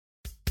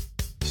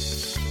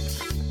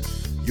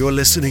You're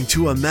listening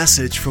to a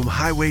message from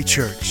Highway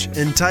Church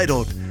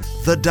entitled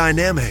The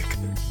Dynamic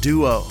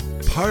Duo,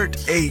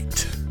 Part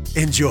 8.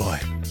 Enjoy.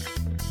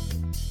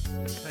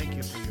 Thank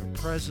you for your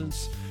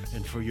presence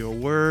and for your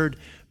word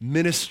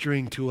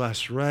ministering to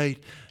us right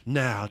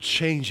now,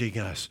 changing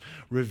us,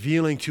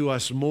 revealing to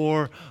us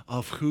more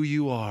of who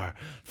you are.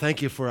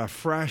 Thank you for a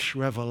fresh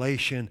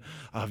revelation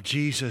of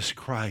Jesus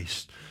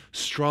Christ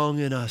strong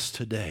in us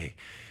today.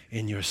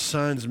 In your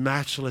Son's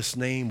matchless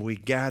name we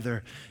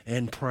gather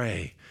and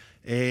pray.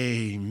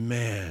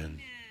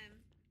 Amen.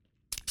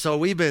 So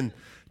we've been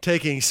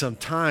taking some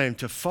time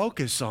to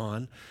focus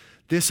on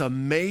this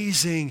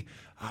amazing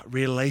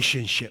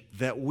relationship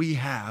that we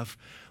have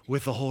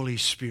with the Holy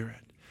Spirit.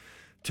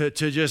 To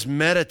just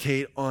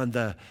meditate on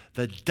the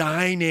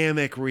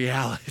dynamic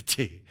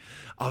reality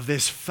of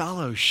this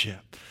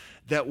fellowship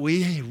that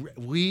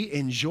we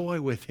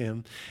enjoy with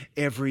Him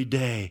every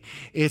day.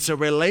 It's a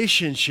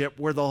relationship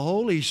where the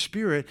Holy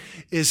Spirit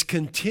is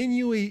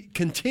continually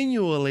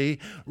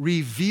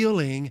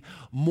revealing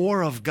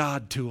more of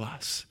God to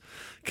us,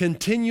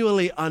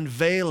 continually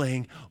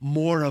unveiling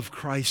more of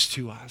Christ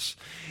to us.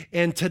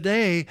 And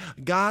today,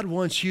 God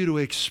wants you to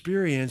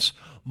experience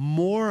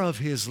more of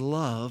His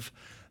love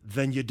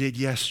than you did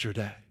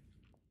yesterday.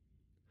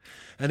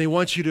 And He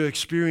wants you to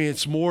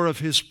experience more of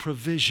His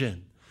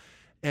provision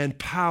and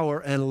power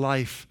and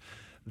life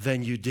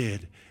than you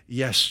did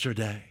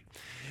yesterday.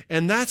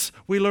 And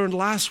we learned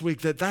last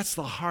week that's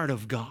the heart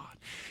of God.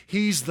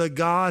 He's the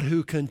God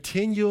who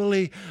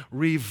continually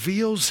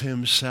reveals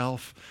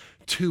Himself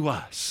to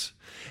us.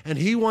 And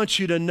He wants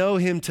you to know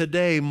Him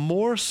today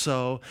more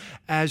so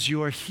as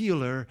your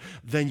healer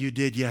than you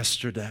did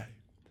yesterday,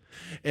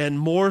 and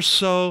more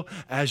so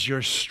as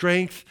your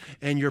strength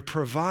and your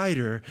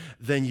provider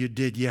than you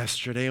did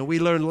yesterday. And we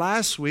learned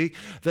last week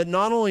that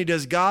not only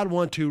does God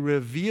want to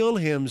reveal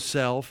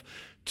Himself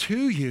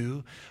to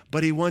you,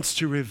 but He wants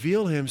to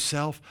reveal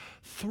Himself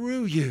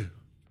through you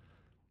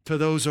to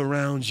those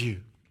around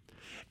you.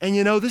 And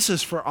you know, this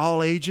is for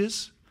all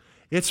ages.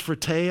 It's for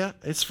Taya,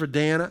 it's for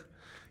Dana,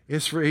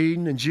 it's for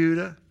Eden and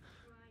Judah,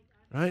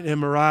 right? And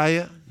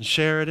Mariah and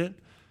Sheridan,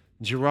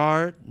 and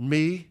Gerard and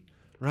me.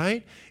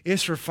 Right?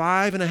 It's for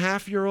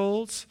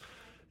 5.5-year-olds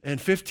and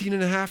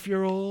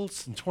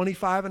 15.5-year-olds and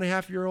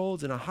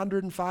 25.5-year-olds and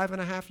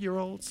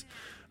 105.5-year-olds.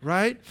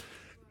 Right?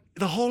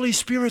 The Holy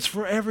Spirit's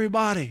for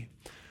everybody.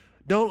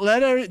 Don't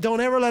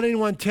ever let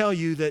anyone tell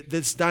you that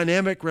this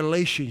dynamic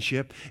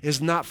relationship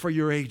is not for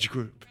your age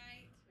group.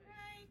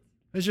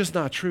 It's just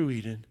not true,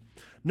 Eden.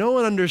 No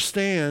one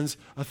understands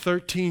a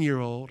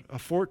 13-year-old, a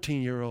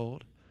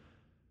 14-year-old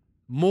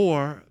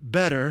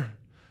better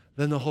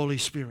than the Holy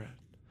Spirit.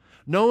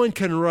 No one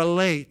can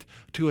relate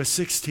to a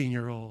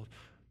 16-year-old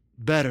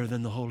better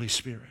than the Holy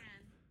Spirit,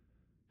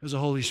 because the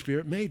Holy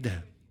Spirit made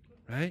them,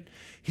 right?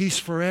 He's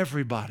for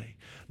everybody.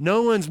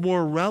 No one's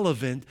more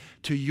relevant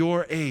to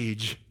your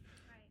age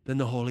than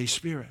the Holy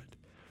Spirit.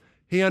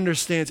 He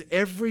understands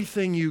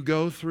everything you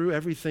go through,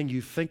 everything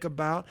you think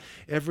about,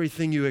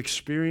 everything you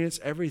experience,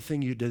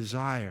 everything you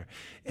desire,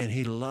 and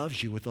He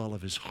loves you with all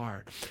of His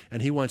heart,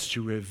 and He wants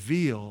to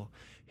reveal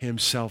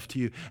Himself to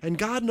you. And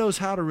God knows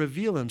how to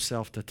reveal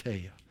Himself to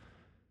Taya.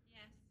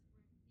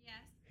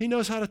 He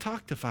knows how to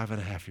talk to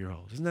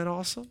 5.5-year-olds. Isn't that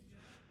awesome?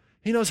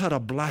 He knows how to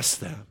bless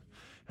them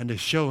and to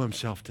show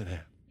Himself to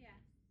them. Yeah.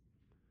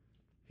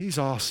 He's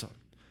awesome.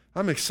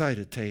 I'm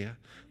excited, Taya.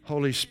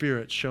 Holy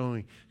Spirit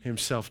showing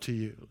Himself to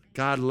you.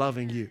 God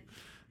loving you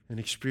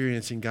and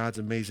experiencing God's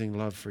amazing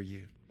love for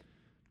you.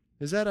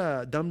 Is that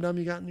a dum-dum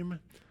you got in your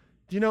mind?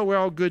 Do you know where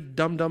all good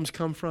dum-dums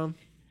come from?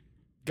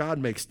 God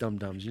makes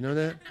dum-dums. You know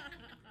that?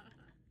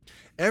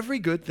 Every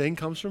good thing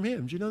comes from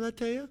Him. Do you know that,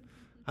 Taya?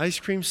 Ice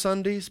cream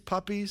sundaes,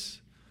 puppies,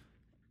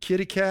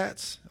 kitty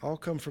cats, all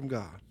come from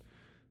God.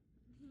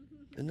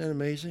 Isn't that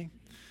amazing?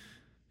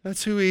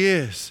 That's who He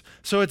is.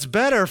 So it's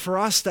better for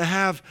us to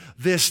have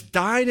this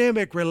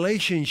dynamic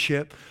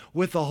relationship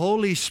with the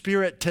Holy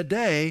Spirit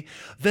today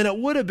than it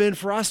would have been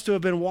for us to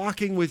have been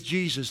walking with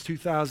Jesus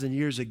 2,000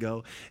 years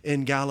ago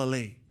in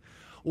Galilee.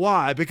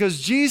 Why?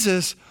 Because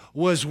Jesus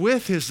was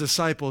with His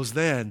disciples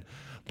then,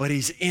 but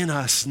He's in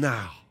us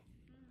now.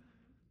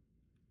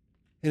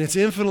 And it's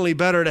infinitely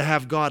better to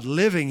have God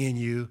living in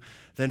you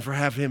than for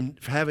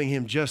having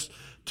Him just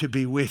to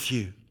be with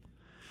you.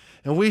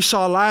 And we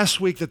saw last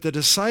week that the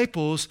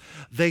disciples,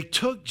 they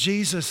took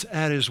Jesus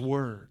at His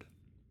word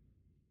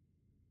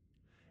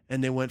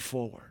and they went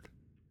forward.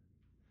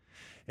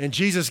 And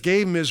Jesus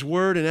gave them His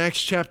word in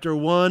Acts chapter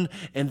 1,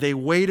 and they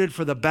waited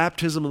for the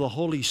baptism of the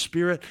Holy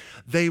Spirit.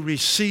 They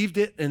received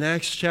it in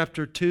Acts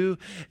chapter 2,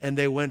 and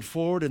they went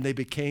forward and they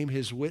became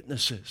His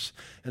witnesses.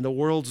 And the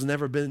world's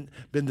never been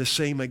the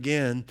same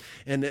again,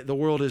 and the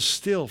world is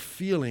still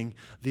feeling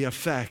the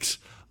effects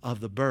of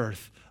the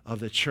birth of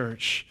the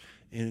church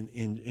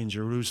in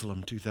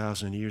Jerusalem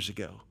 2,000 years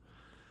ago.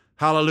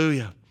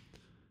 Hallelujah.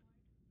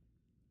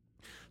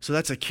 So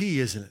that's a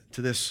key, isn't it,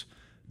 to this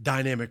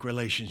dynamic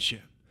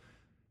relationship,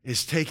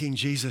 is taking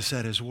Jesus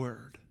at His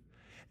word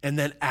and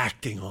then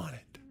acting on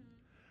it,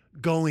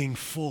 going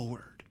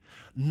forward,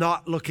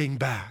 not looking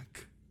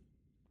back.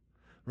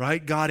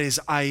 right? God is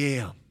I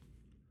am.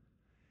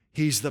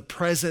 He's the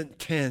present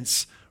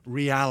tense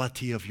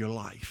reality of your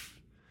life.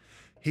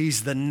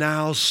 He's the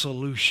now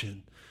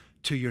solution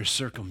to your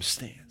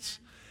circumstance.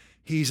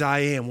 He's I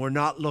am. We're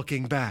not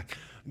looking back.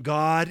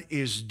 God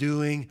is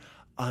doing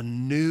a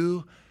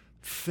new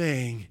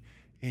thing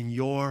in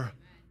your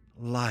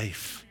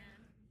life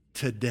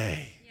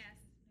today.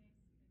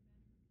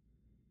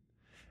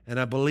 And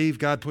I believe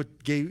God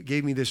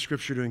gave me this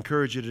scripture to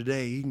encourage you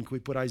today. Eden, can we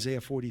put Isaiah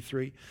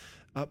 43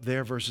 up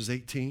there, verses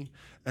 18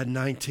 and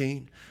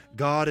 19?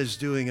 God is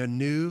doing a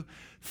new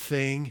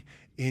thing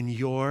in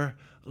your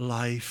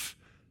life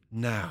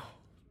now,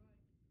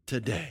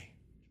 today.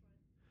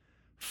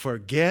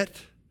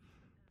 Forget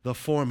the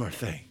former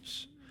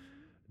things.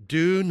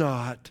 Do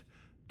not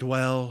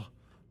dwell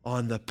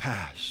on the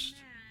past.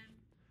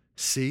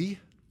 See?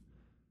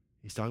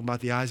 He's talking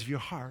about the eyes of your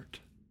heart,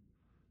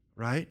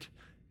 right?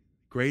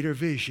 Greater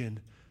vision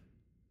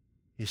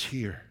is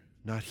here,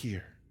 not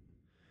here.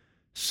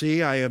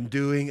 See, I am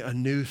doing a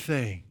new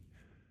thing.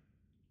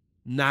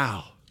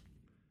 Now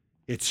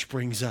it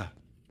springs up.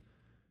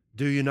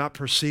 Do you not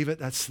perceive it?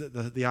 That's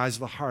the eyes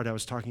of the heart I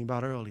was talking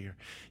about earlier.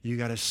 You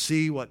got to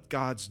see what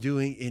God's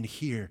doing in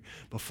here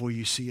before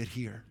you see it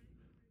here.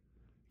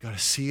 You got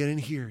to see it in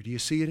here. Do you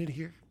see it in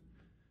here?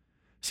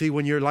 See,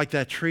 when you're like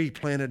that tree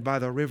planted by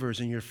the rivers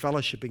and you're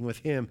fellowshipping with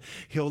Him,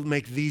 He'll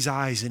make these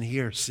eyes in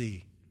here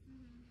see.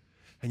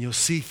 And you'll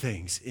see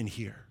things in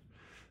here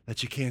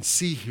that you can't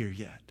see here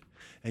yet.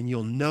 And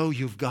you'll know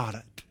you've got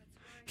it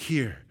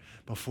here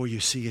before you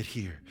see it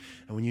here.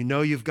 And when you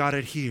know you've got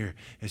it here,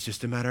 it's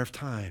just a matter of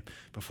time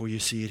before you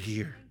see it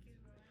here.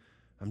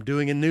 I'm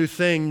doing a new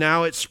thing.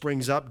 Now it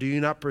springs up. Do you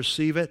not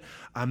perceive it?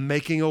 I'm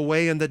making a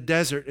way in the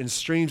desert and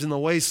streams in the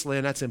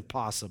wasteland. That's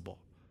impossible.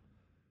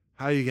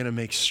 How are you going to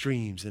make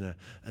streams in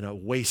a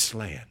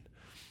wasteland?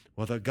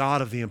 Well, the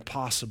God of the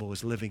impossible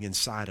is living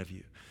inside of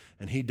you.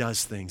 And He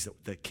does things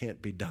that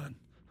can't be done.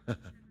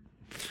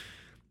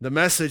 The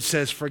message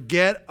says,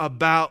 forget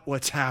about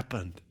what's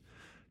happened.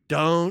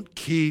 Don't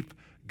keep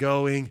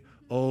going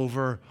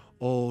over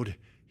old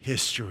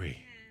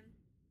history.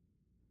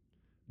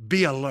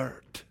 Be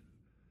alert.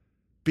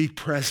 Be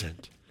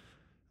present.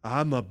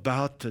 I'm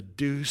about to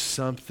do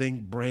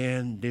something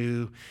brand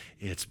new.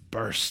 It's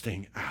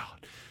bursting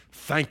out.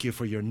 Thank you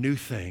for your new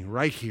thing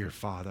right here,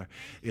 Father,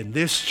 in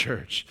this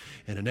church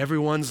and in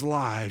everyone's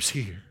lives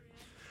here.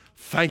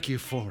 Thank you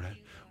for it.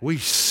 We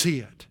see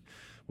it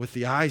with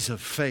the eyes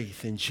of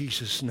faith in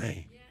Jesus'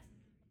 name.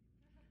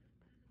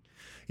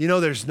 You know,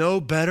 there's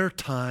no better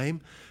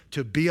time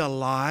to be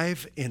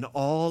alive in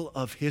all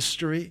of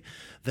history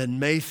than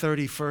May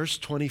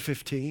 31st,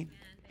 2015,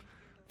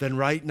 than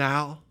right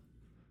now.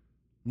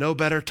 No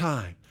better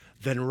time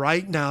than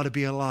right now to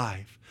be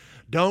alive.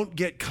 Don't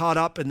get caught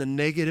up in the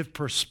negative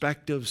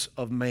perspectives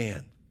of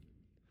man.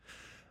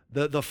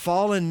 The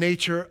fallen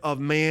nature of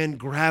man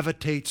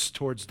gravitates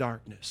towards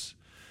darkness,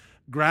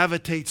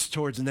 gravitates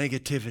towards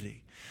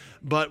negativity.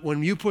 But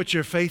when you put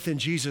your faith in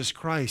Jesus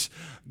Christ,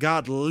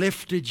 God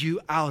lifted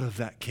you out of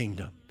that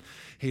kingdom.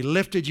 He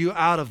lifted you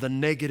out of the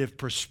negative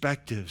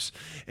perspectives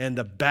and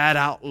the bad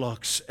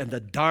outlooks and the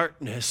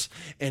darkness,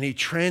 and He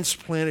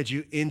transplanted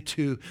you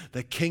into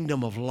the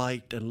kingdom of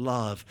light and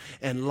love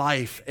and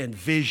life and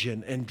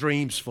vision and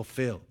dreams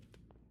fulfilled.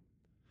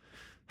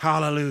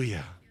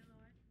 Hallelujah.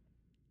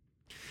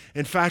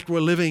 In fact,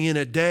 we're living in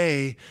a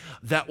day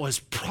that was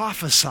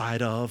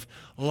prophesied of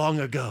long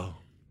ago.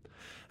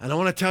 And I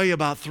want to tell you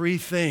about three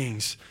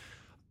things,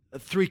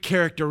 three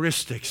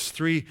characteristics,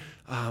 three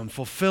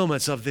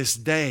fulfillments of this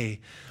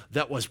day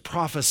that was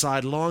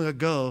prophesied long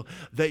ago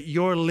that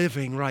you're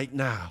living right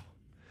now.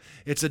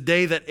 It's a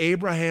day that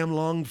Abraham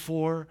longed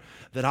for,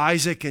 that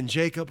Isaac and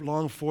Jacob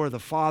longed for, the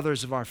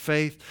fathers of our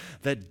faith,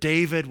 that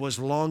David was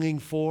longing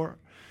for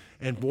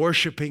and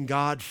worshiping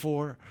God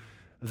for,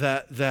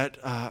 that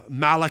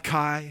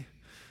Malachi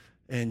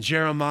and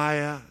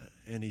Jeremiah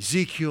and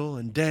Ezekiel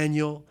and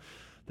Daniel,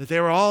 that they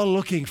were all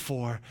looking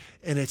for,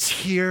 and it's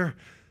here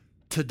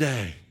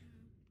today.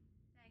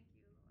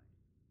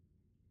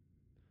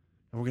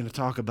 And we're going to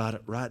talk about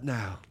it right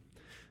now.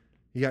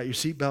 You got your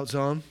seatbelts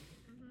on?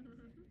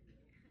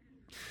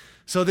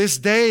 So this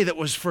day that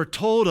was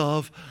foretold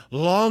of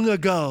long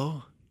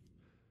ago,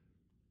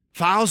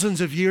 thousands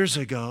of years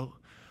ago,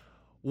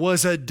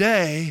 was a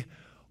day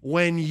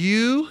when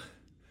you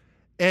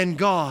and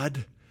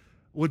God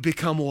would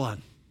become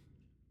one.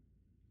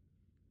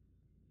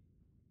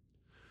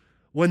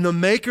 When the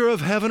maker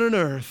of heaven and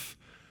earth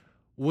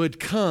would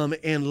come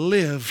and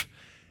live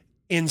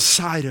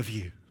inside of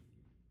you.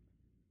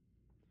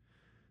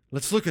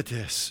 Let's look at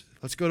this.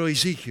 Let's go to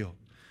Ezekiel.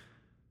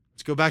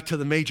 Let's go back to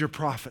the major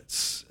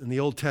prophets in the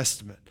Old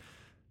Testament.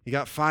 You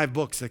got 5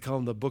 books. They call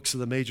them the books of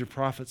the major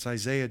prophets: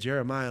 Isaiah,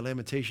 Jeremiah,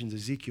 Lamentations,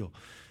 Ezekiel,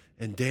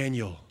 and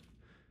Daniel.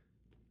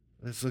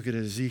 Let's look at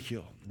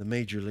Ezekiel, the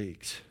major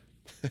leagues,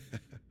 the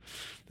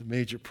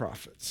major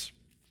prophets.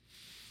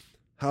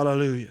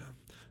 Hallelujah.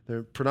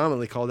 They're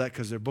predominantly called that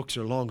because their books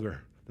are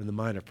longer than the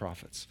minor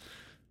prophets.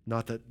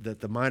 Not that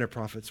the minor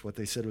prophets, what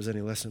they said was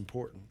any less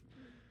important.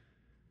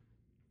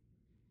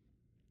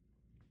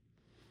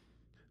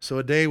 So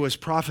a day was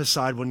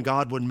prophesied when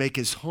God would make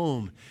his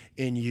home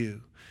in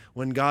you,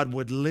 when God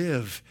would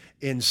live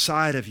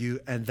inside of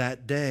you, and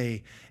that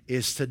day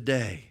is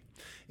today.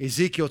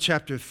 Ezekiel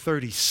chapter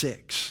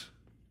 36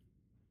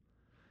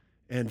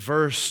 and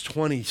verse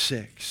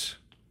 26.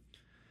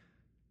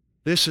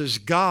 This is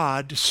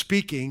God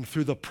speaking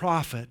through the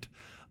prophet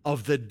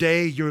of the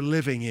day you're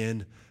living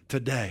in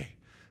today.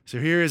 So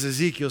here is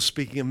Ezekiel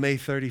speaking on May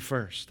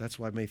 31st. That's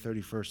why May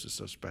 31st is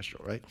so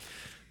special, right?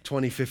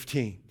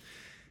 2015.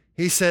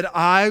 He said,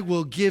 I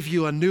will give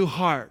you a new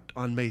heart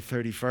on May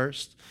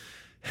 31st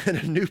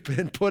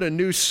and put a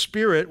new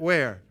spirit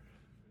where?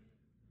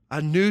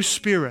 A new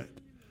spirit,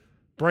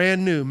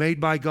 brand new, made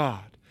by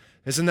God.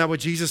 Isn't that what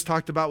Jesus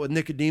talked about with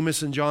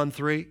Nicodemus in John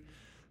 3?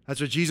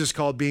 That's what Jesus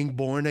called being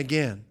born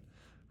again,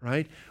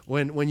 right?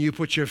 When you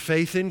put your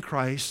faith in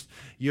Christ,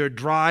 your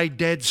dry,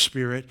 dead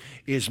spirit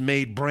is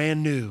made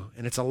brand new,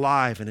 and it's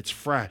alive, and it's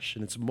fresh,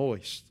 and it's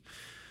moist.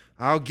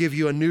 I'll give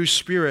you a new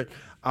spirit.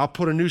 I'll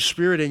put a new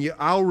spirit in you.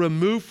 I'll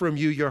remove from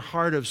you your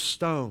heart of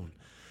stone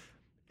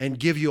and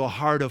give you a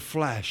heart of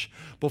flesh.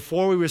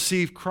 Before we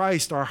received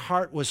Christ, our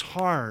heart was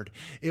hard.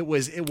 It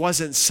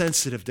wasn't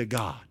sensitive to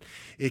God.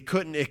 It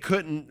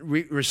couldn't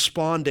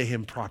respond to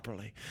him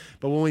properly.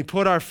 But when we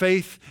put our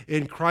faith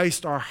in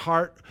Christ,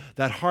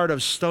 that heart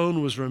of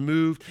stone was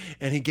removed,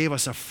 and he gave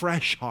us a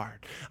fresh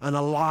heart, an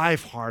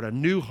alive heart, a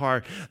new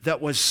heart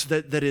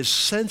that is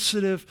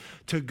sensitive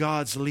to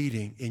God's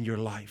leading in your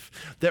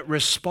life, that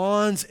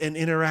responds and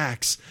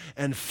interacts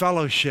and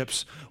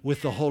fellowships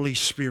with the Holy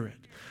Spirit.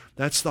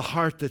 That's the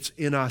heart that's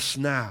in us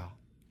now.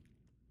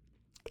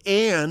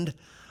 And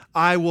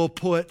I will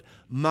put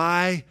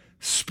my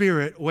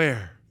spirit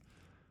where?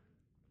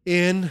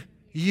 In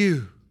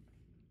you.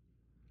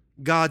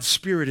 God's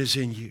Spirit is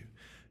in you.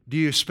 Do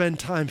you spend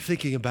time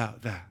thinking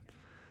about that?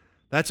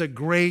 That's a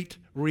great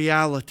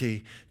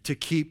reality to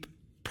keep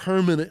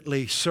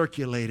permanently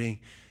circulating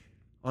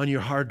on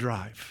your hard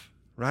drive,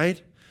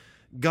 right?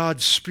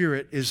 God's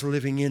Spirit is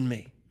living in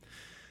me.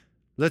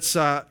 Let's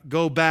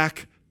go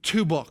back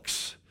 2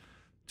 books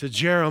to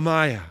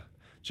Jeremiah,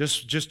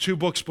 just 2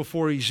 books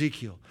before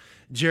Ezekiel.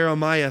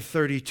 Jeremiah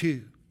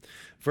 32,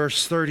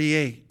 verse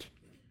 38.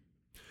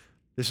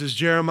 This is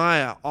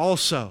Jeremiah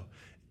also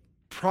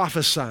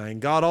prophesying,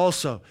 God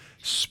also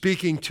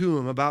speaking to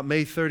him about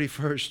May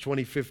 31st,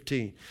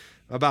 2015,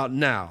 about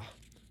now,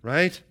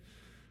 right?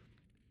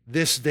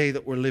 This day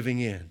that we're living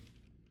in.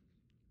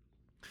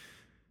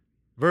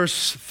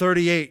 Verse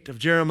 38 of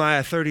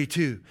Jeremiah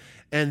 32,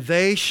 and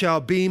they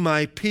shall be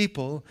my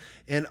people,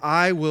 and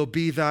I will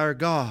be their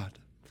God.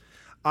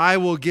 I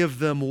will give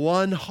them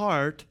one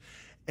heart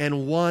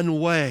and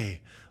one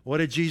way. What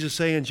did Jesus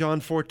say in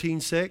John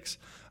 14:6?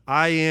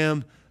 I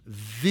am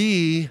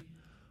the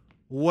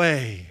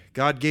way.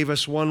 God gave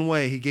us one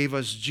way. He gave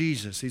us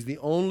Jesus. He's the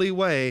only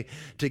way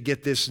to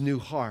get this new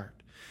heart.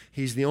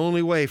 He's the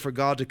only way for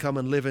God to come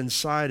and live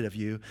inside of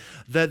you,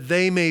 that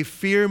they may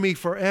fear me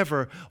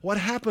forever. What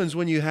happens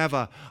when you have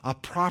a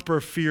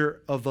proper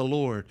fear of the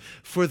Lord?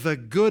 For the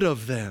good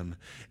of them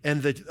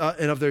and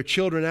of their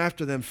children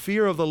after them.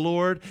 Fear of the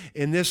Lord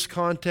in this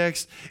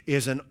context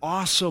is an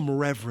awesome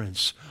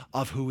reverence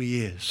of who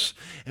he is.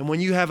 And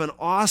when you have an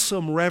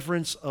awesome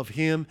reverence of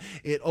him,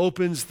 it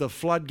opens the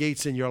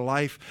floodgates in your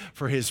life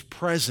for his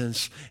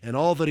presence and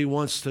all that he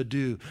wants to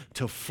do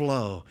to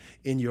flow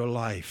in your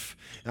life.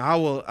 And I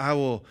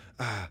will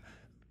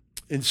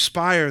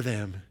inspire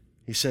them,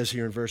 he says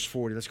here in verse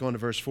 40. Let's go on to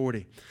verse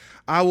 40.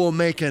 I will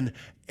make an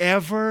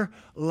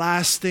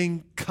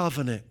everlasting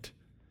covenant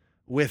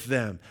with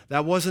them.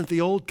 That wasn't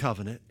the old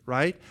covenant,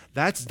 right?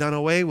 That's done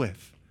away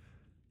with.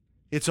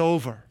 It's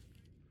over.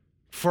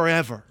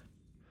 Forever.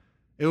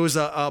 It was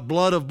a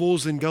blood of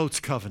bulls and goats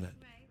covenant.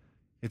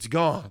 It's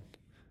gone.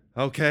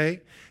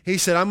 Okay? He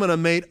said, I'm going to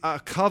make a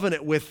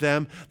covenant with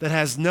them that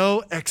has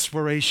no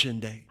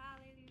expiration date.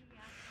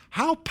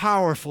 How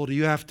powerful do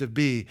you have to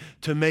be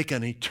to make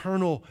an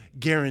eternal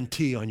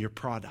guarantee on your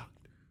product?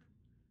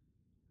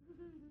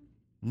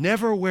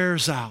 Never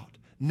wears out,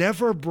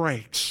 never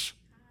breaks.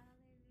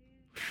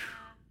 Whew.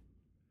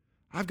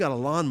 I've got a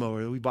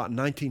lawnmower that we bought in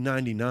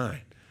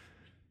 1999,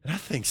 and that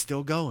thing's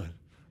still going.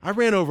 I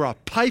ran over a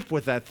pipe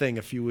with that thing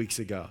a few weeks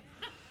ago.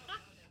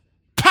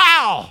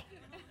 Pow!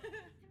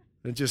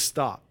 And it just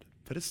stopped,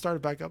 but it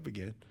started back up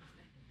again.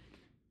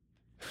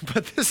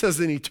 But this is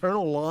an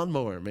eternal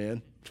lawnmower,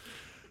 man.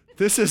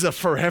 This is a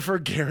forever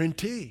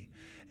guarantee.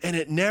 And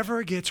it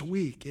never gets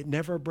weak. It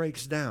never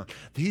breaks down.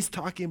 He's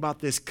talking about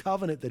this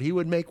covenant that he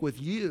would make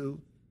with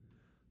you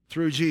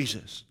through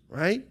Jesus,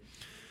 right?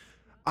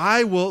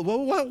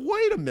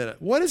 Wait a minute.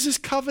 What does this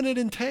covenant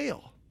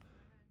entail?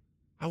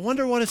 I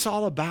wonder what it's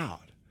all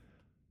about.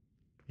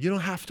 You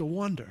don't have to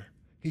wonder.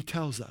 He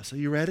tells us. Are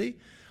you ready?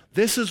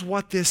 This is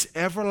what this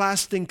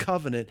everlasting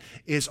covenant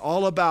is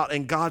all about,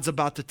 and God's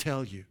about to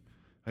tell you.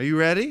 Are you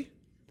ready?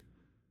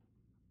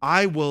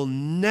 I will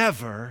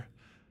never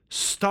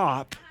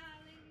stop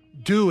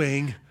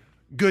doing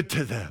good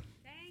to them.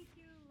 Thank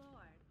you,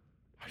 Lord.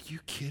 Are you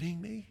kidding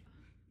me?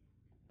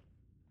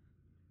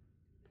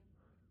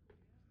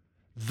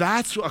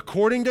 That's,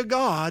 according to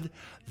God,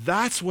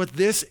 that's what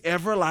this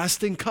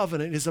everlasting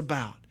covenant is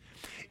about.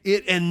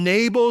 It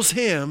enables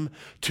him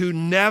to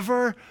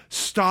never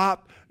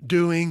stop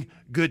doing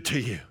good to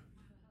you.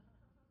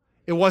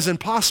 It wasn't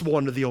possible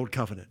under the old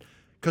covenant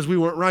because we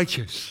weren't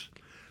righteous.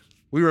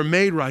 We were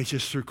made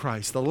righteous through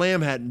Christ. The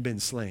lamb hadn't been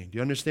slain. Do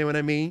you understand what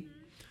I mean?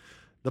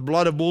 The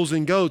blood of bulls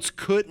and goats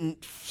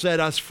couldn't set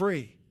us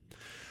free.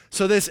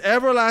 So this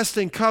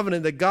everlasting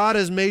covenant that God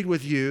has made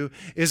with you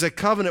is a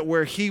covenant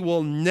where he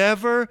will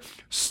never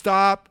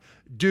stop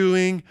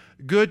doing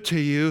good to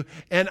you,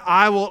 and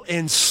I will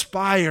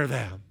inspire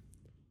them.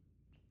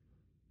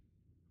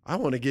 I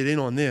want to get in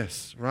on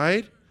this,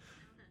 right?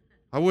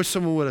 I wish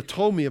someone would have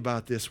told me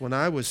about this when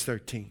I was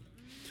 13.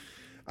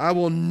 I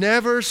will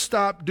never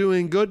stop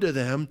doing good to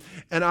them,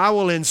 and I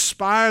will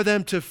inspire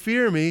them to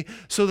fear me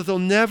so that they'll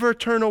never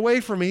turn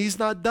away from me. He's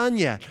not done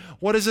yet.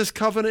 What does this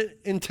covenant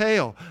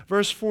entail?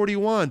 Verse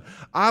 41,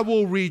 I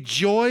will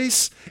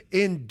rejoice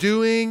in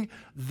doing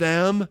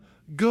them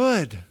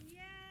good.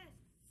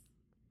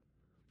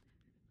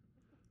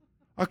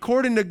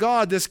 According to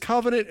God, this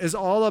covenant is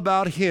all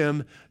about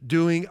him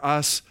doing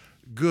us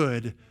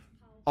good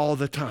all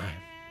the time.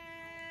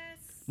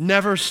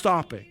 Never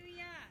stopping.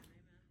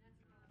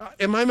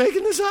 Am I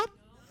making this up?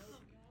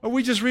 Or are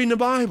we just reading the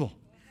Bible?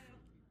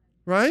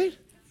 Right?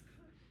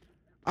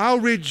 I'll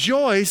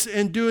rejoice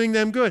in doing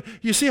them good.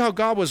 You see how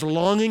God was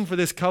longing for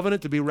this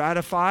covenant to be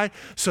ratified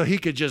so he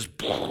could just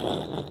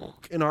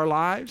in our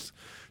lives?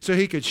 So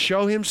he could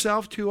show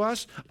himself to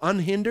us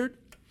unhindered?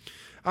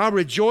 I'll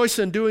rejoice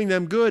in doing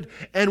them good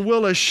and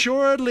will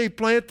assuredly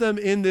plant them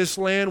in this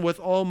land with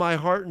all my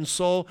heart and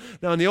soul.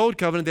 Now, in the Old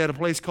Covenant, they had a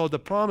place called the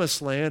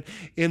Promised Land.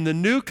 In the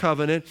New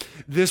Covenant,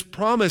 this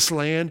Promised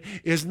Land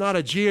is not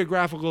a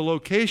geographical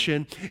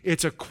location.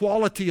 It's a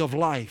quality of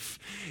life.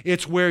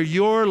 It's where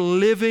you're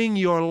living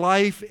your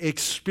life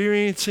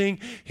experiencing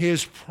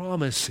his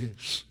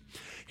promises.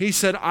 He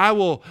said, I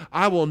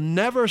will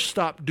never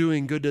stop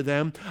doing good to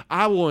them.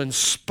 I will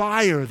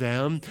inspire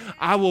them.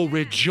 I will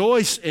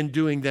rejoice in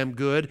doing them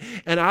good.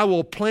 And I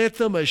will plant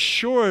them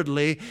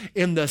assuredly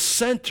in the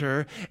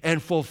center and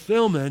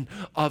fulfillment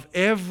of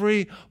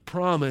every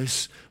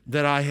promise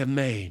that I have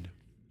made.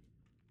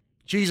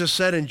 Jesus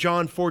said in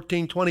John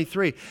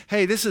 14:23,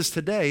 hey, this is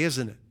today,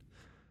 isn't it?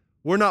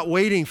 We're not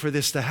waiting for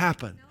this to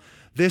happen.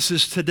 This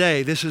is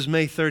today. This is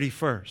May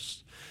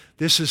 31st.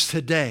 This is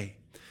today.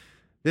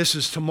 This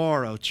is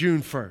tomorrow,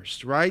 June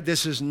 1st, right?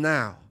 This is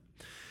now.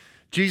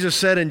 Jesus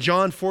said in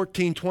John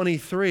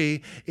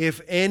 14:23,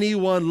 if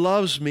anyone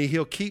loves me,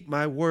 he'll keep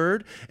my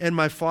word, and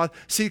my Father.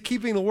 See,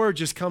 keeping the word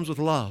just comes with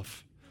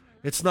love.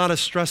 It's not a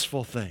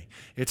stressful thing.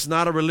 It's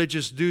not a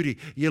religious duty.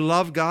 You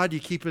love God, you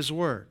keep his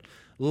word.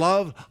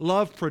 Love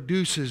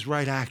produces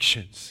right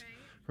actions,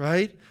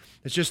 right?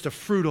 It's just a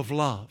fruit of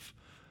love.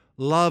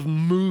 Love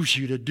moves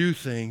you to do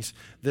things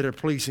that are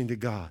pleasing to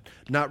God,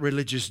 not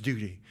religious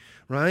duty.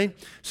 Right?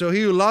 So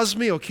he who loves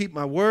me will keep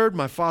my word.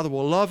 My Father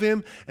will love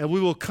him, and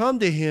we will come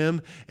to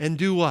him and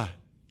do what?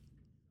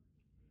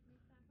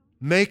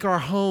 Make our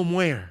home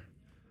where?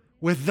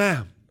 With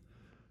them.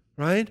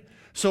 Right?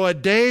 So a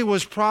day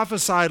was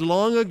prophesied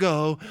long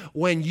ago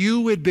when you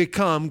would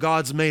become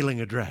God's mailing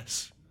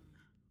address.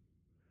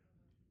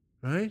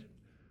 Right?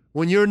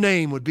 When your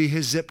name would be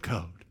his zip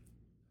code.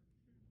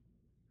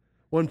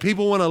 When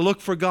people want to look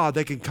for God,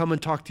 they can come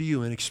and talk to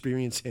you and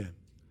experience him.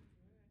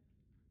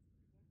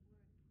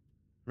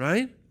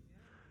 Right?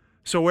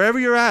 So wherever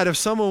you're at, if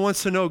someone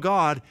wants to know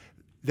God,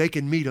 they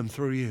can meet him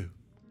through you.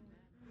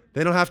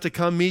 They don't have to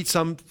come meet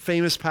some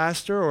famous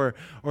pastor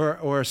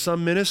or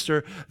some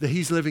minister, that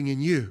he's living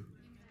in you.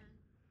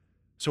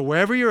 So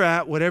wherever you're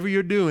at, whatever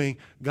you're doing,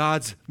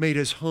 God's made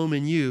his home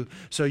in you,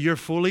 so you're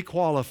fully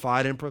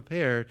qualified and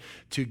prepared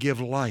to give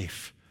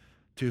life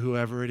to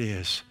whoever it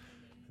is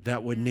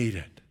that would need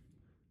it.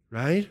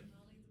 Right?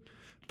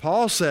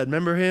 Paul said,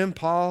 remember him?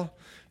 Paul,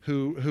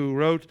 who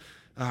wrote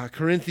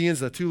Corinthians,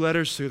 the two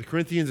letters to the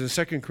Corinthians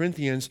and 2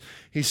 Corinthians,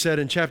 he said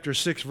in chapter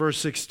 6, verse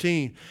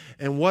 16,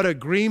 and what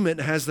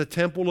agreement has the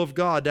temple of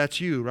God,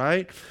 that's you,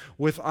 right,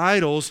 with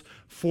idols,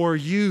 for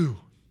you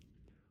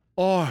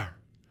are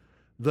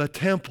the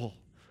temple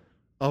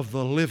of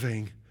the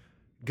living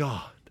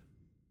God.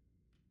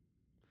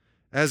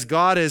 As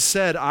God has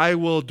said, I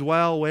will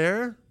dwell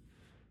where?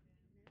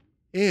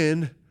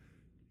 In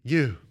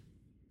you,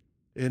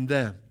 in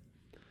them,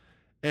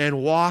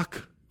 and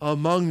walk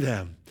among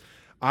them.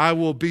 I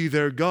will be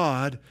their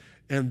God,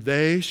 and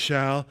they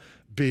shall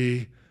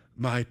be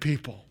my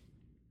people.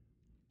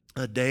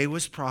 A day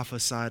was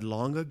prophesied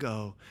long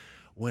ago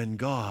when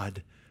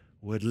God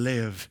would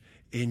live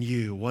in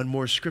you. One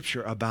more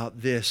scripture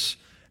about this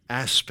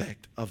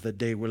aspect of the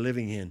day we're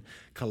living in.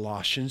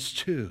 Colossians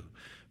 2,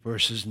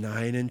 verses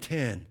 9 and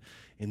 10.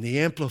 In the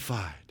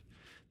Amplified,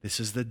 this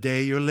is the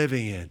day you're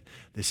living in.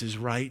 This is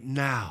right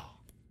now.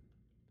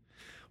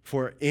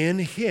 For in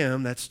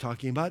him, that's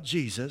talking about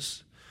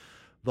Jesus,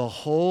 the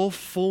whole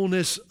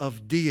fullness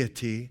of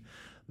deity,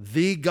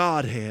 the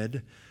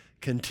Godhead,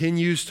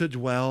 continues to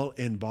dwell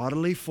in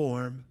bodily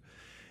form,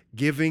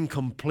 giving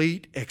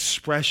complete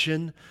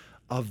expression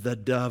of the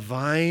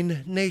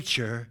divine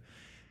nature,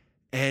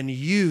 and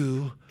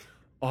you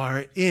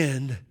are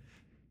in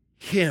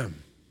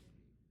Him,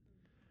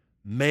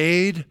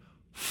 made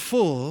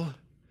full,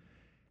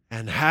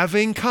 and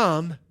having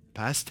come,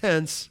 past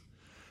tense,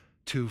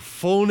 to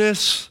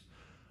fullness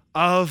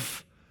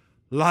of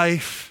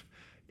life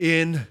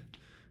in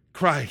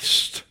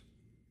Christ.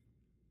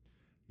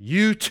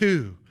 You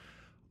too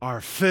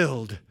are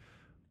filled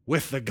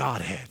with the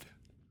Godhead.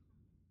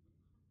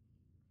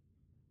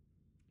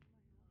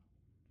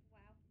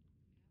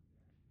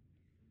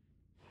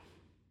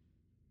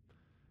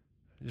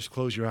 Just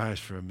close your eyes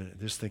for a minute.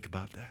 Just think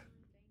about that.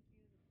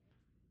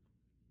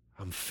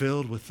 I'm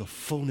filled with the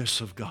fullness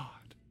of God.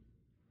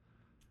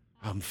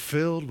 I'm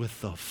filled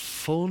with the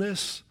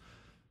fullness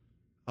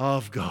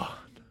of God.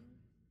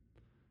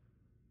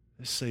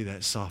 Just say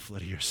that softly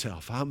to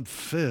yourself. I'm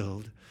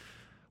filled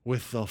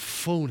with the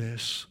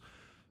fullness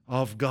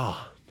of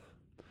God.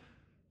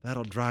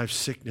 That'll drive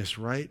sickness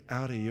right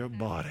out of your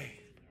body.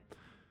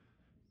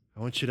 I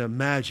want you to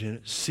imagine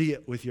it, see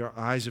it with your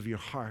eyes of your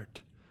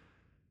heart,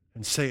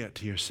 and say it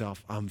to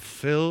yourself. I'm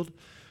filled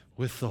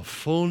with the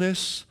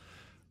fullness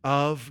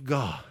of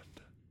God.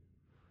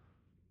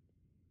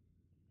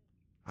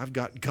 I've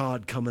got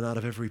God coming out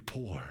of every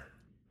pore.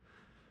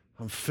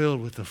 I'm filled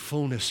with the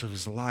fullness of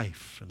His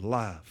life and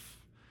love.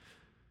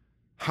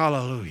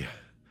 Hallelujah.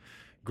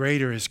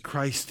 Greater is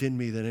Christ in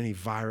me than any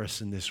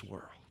virus in this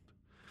world.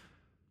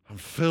 I'm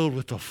filled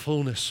with the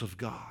fullness of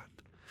God.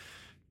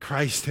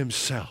 Christ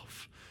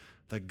Himself,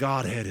 the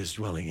Godhead, is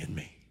dwelling in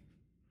me.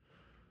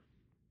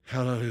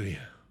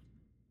 Hallelujah.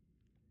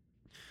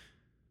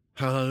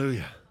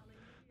 Hallelujah.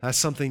 That's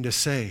something to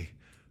say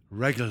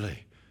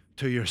regularly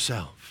to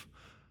yourself.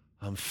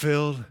 I'm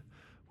filled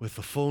with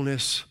the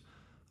fullness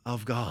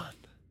of God.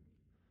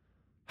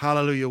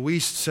 Hallelujah.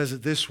 Wiest says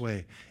it this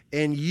way.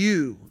 And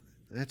you,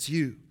 that's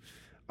you,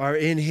 are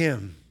in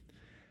Him,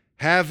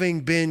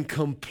 having been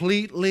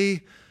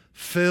completely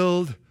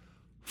filled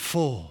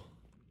full.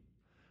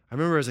 I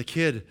remember as a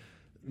kid,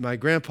 my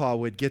grandpa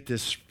would get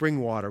this spring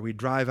water. We'd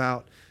drive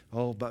out,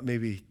 about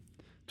maybe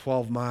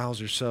 12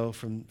 miles or so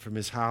from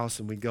his house,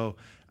 and we'd go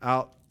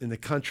out in the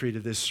country to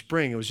this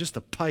spring. It was just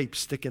a pipe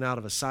sticking out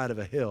of the side of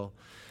a hill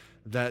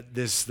that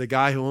the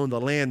guy who owned the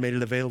land made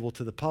it available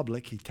to the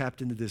public. He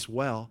tapped into this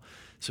well,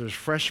 so there's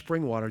fresh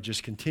spring water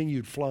just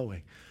continued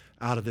flowing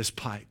out of this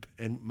pipe.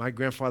 And my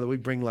grandfather,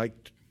 we'd bring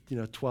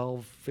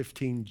 12,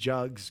 15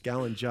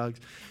 gallon jugs,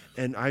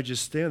 and I'd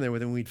just stand there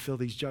with him. We'd fill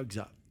these jugs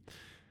up.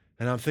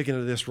 And I'm thinking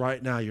of this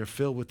right now. You're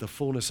filled with the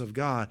fullness of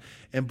God.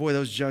 And boy,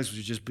 those jugs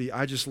would just be,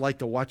 I just like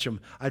to watch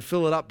them. I'd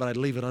fill it up, but I'd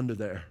leave it under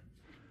there.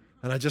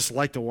 And I just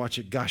like to watch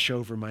it gush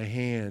over my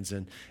hands.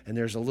 And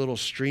there's a little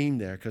stream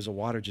there because the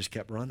water just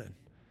kept running.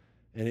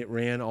 And it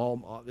ran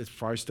it's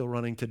probably still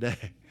running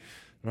today,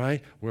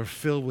 right? We're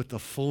filled with the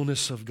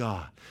fullness of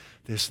God.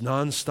 This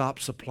nonstop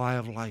supply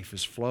of life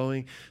is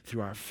flowing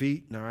through our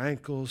feet and our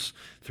ankles,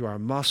 through our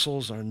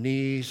muscles, our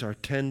knees, our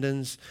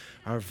tendons,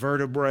 our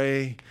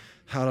vertebrae,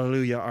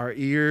 hallelujah, our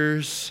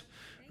ears,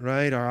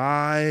 right, our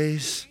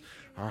eyes,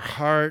 our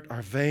heart,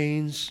 our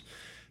veins,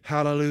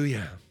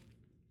 hallelujah.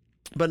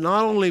 But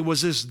not only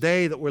was this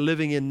day that we're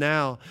living in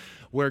now,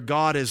 where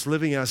God is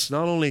living us,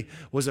 not only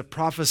was it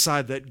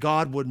prophesied that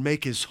God would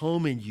make His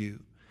home in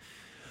you,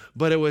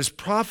 but it was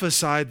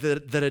prophesied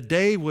that a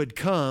day would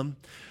come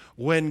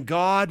when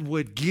God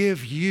would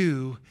give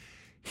you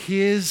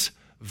His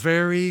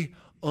very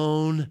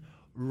own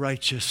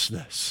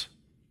righteousness.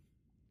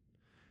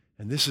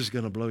 And this is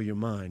going to blow your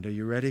mind. Are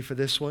you ready for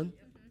this one?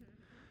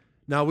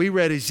 Now, we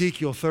read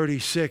Ezekiel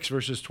 36,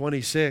 verses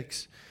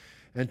 26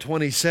 and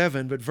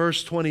 27, but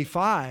verse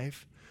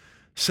 25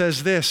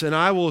 says this, and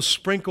I will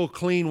sprinkle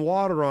clean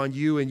water on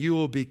you, and you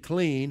will be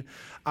clean.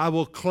 I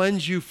will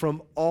cleanse you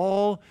from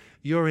all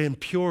your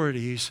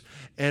impurities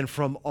and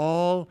from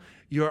all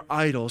your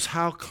idols.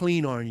 How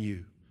clean are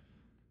you?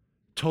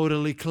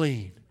 Totally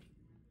clean,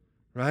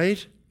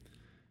 right?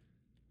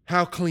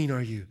 How clean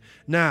are you?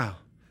 Now,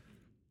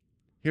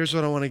 here's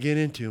what I want to get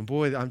into. And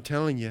boy, I'm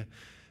telling you,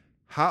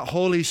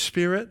 Holy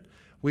Spirit,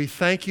 we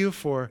thank you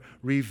for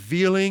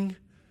revealing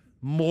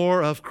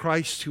more of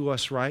Christ to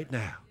us right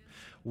now.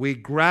 We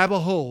grab a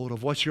hold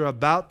of what you're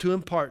about to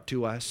impart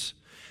to us,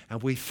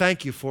 and we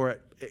thank you for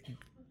it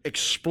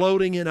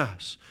exploding in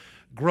us,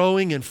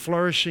 growing and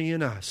flourishing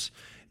in us,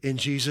 in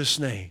Jesus'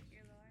 name.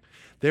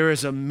 There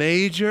is a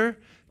major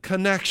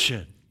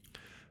connection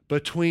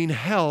between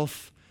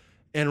health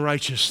and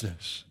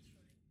righteousness,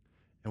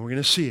 and we're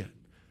going to see it.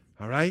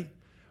 All right?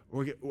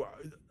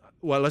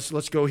 Well,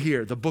 let's go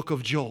here. The book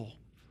of Joel.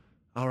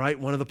 All right,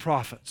 one of the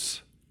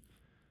prophets.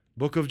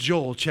 Book of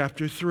Joel,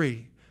 chapter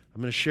 3.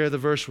 I'm going to share the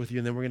verse with you,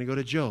 and then we're going to go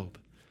to Job.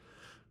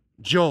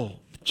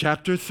 Joel,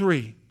 chapter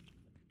 3.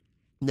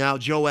 Now,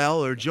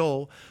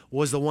 Joel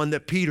was the one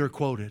that Peter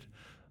quoted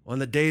on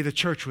the day the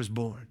church was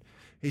born.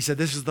 He said,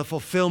 this is the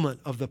fulfillment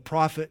of the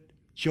prophet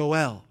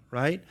Joel,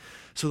 right?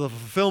 So the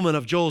fulfillment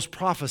of Joel's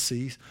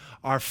prophecies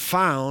are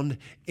found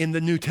in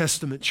the New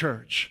Testament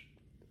church.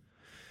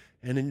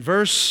 And in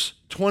verse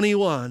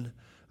 21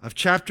 of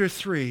chapter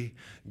 3,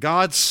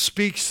 God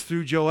speaks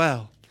through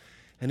Joel,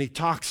 and he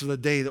talks of the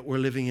day that we're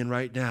living in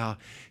right now.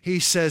 He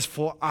says,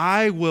 "For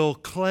I will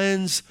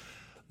cleanse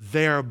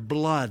their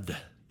blood."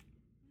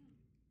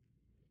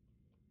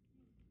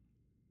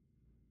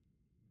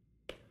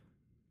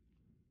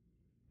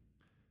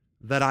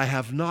 That I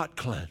have not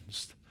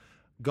cleansed.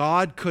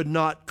 God could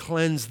not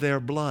cleanse their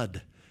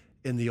blood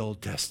in the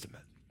Old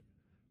Testament.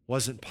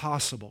 Wasn't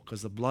possible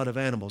because the blood of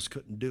animals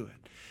couldn't do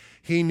it.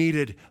 He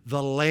needed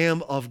the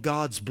Lamb of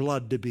God's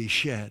blood to be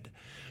shed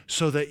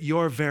so that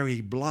your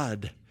very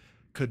blood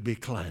could be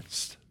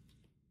cleansed.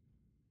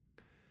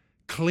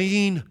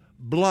 Clean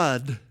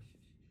blood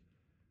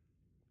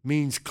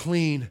means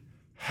clean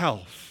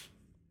health.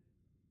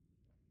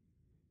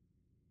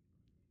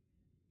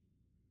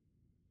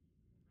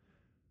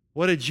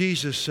 What did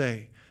Jesus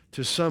say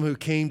to some who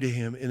came to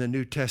him in the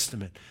New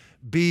Testament?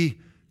 Be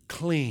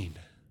clean.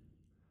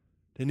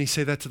 Didn't he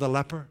say that to the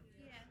leper?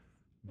 Yeah.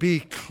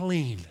 Be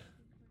clean.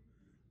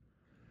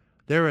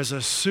 There is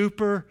a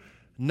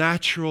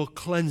supernatural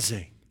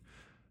cleansing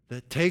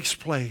that takes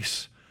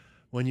place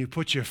when you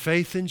put your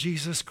faith in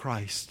Jesus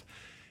Christ,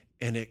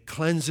 and it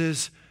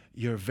cleanses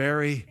your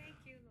very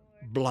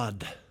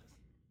blood.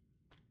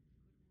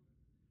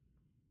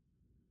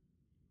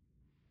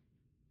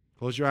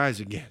 Close your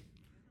eyes again.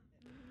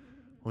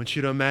 I want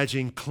you to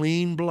imagine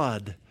clean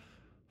blood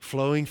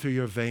flowing through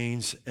your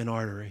veins and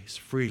arteries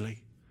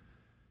freely.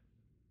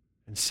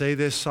 And say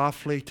this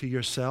softly to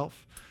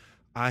yourself: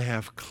 I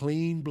have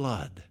clean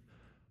blood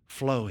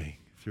flowing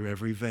through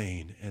every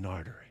vein and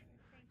artery.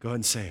 Go ahead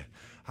and say it.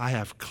 I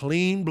have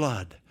clean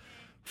blood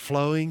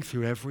flowing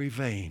through every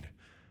vein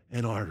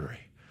and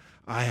artery.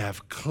 I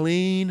have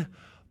clean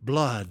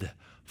blood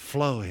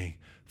flowing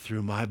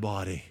through my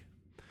body.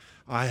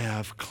 I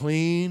have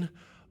clean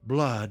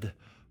blood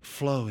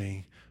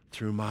flowing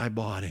through my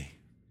body.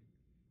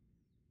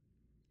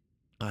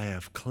 I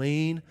have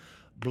clean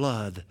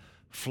blood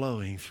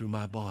flowing through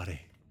my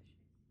body.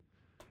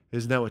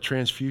 Isn't that what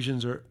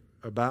transfusions are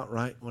about,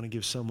 right? Want to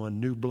give someone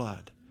new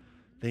blood.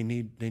 They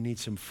need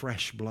some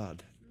fresh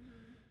blood.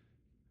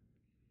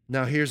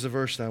 Now here's the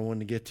verse that I wanted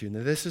to get to.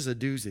 Now this is a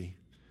doozy.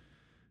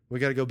 We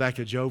got to go back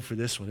to Job for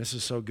this one. This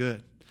is so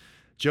good.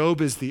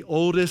 Job is the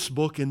oldest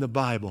book in the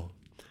Bible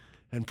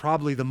and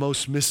probably the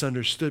most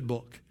misunderstood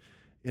book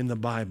in the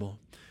Bible.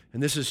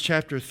 And this is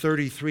chapter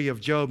 33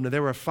 of Job. Now,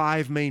 there were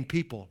 5 main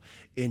people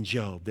in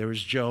Job. There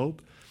was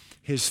Job,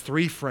 his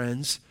 3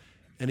 friends,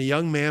 and a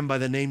young man by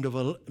the name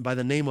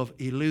of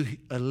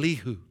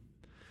Elihu.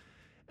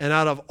 And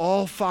out of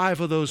all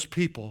 5 of those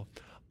people,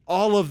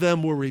 all of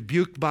them were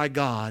rebuked by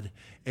God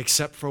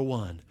except for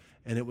one,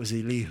 and it was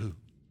Elihu.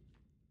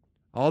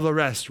 All the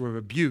rest were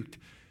rebuked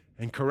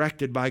and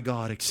corrected by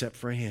God except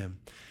for him.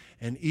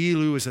 And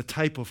Elihu is a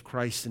type of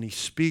Christ, and he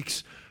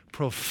speaks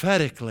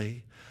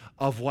prophetically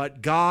of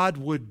what God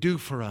would do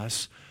for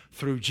us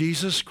through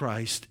Jesus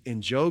Christ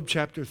in Job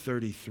chapter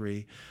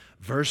 33,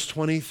 verse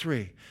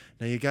 23.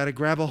 Now you got to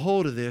grab a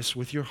hold of this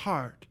with your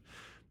heart.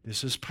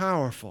 This is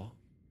powerful.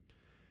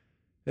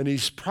 And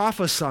he's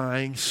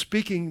prophesying,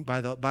 speaking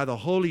by the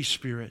Holy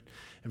Spirit.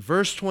 In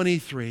verse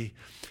 23,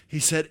 he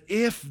said,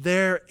 if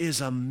there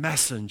is a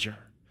messenger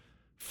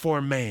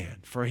for man,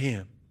 for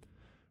him.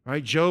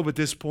 Right? Job at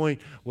this point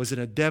was in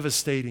a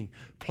devastating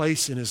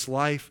place in his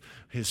life.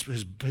 His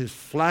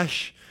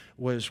flesh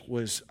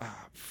was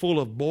full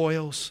of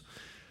boils.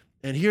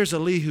 And here's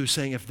Elihu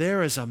saying, if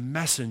there is a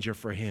messenger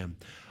for him,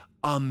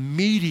 a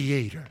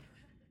mediator,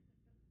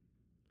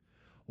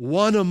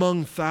 one among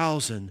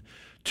 1,000,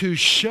 to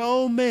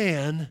show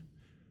man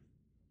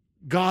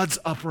God's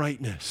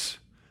uprightness.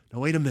 Now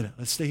wait a minute.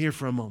 Let's stay here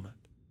for a moment.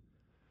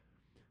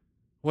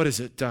 What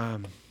is it?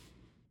 1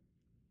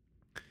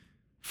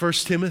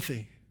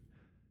 Timothy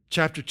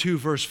chapter 2,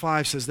 verse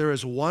 5 says, there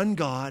is one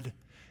God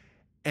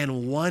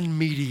and one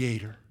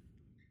mediator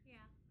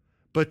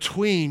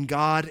between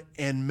God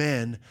and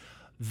men,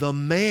 the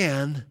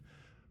man,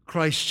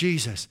 Christ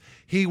Jesus.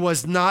 He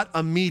was not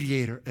a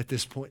mediator at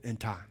this point in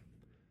time.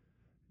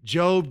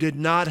 Job did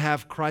not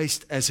have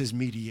Christ as his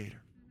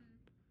mediator.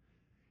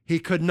 He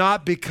could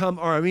not become,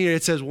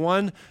 it says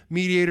one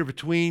mediator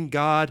between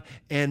God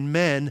and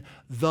men,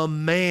 the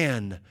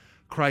man,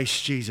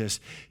 Christ Jesus.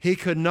 He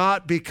could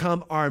not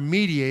become our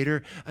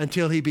mediator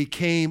until he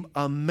became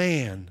a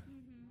man.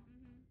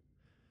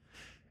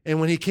 And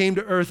when he came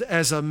to earth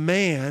as a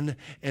man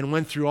and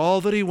went through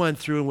all that he went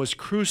through and was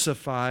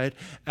crucified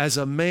as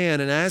a man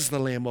and as the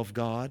Lamb of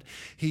God,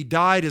 he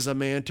died as a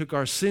man, took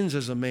our sins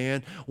as a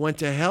man, went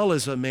to hell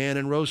as a man,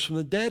 and rose from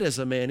the dead as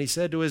a man. He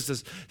said to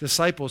his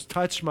disciples,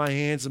 touch my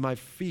hands and my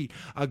feet.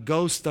 A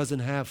ghost doesn't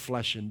have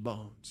flesh and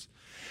bones.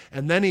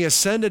 And then he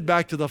ascended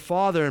back to the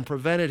Father and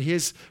presented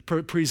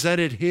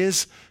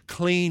his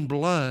clean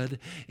blood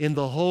in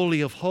the Holy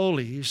of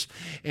Holies,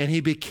 and he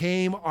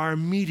became our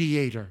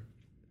mediator.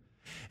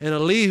 And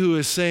Elihu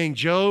is saying,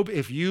 Job,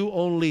 if you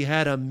only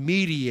had a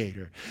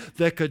mediator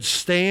that could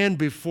stand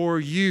before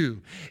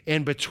you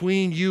and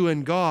between you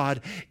and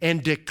God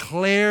and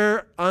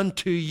declare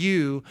unto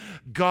you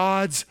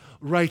God's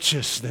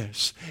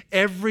righteousness,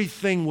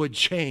 everything would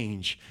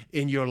change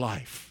in your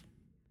life.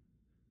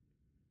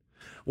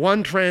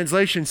 One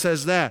translation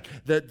says that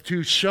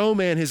to show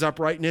man his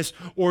uprightness,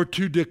 or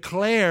to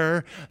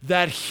declare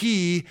that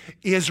he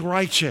is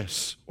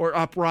righteous or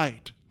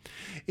upright.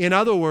 In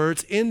other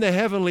words, in the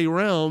heavenly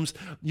realms,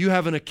 you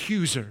have an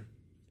accuser.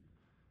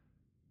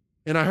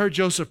 And I heard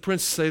Joseph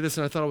Prince say this,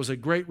 and I thought it was a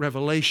great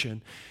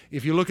revelation.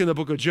 If you look in the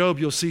book of Job,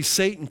 you'll see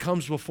Satan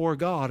comes before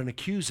God and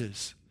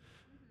accuses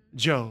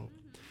Job.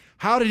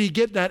 How did he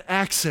get that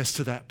access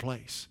to that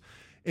place?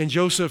 And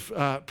Joseph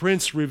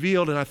Prince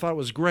revealed, and I thought it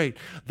was great,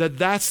 that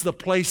that's the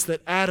place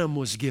that Adam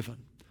was given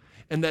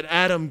and that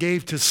Adam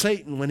gave to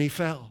Satan when he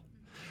fell.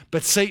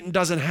 But Satan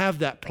doesn't have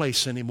that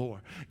place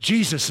anymore.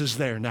 Jesus is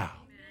there now.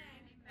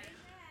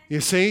 You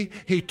see,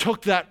 he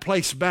took that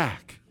place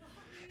back.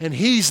 And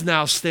he's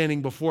now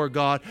standing before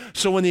God.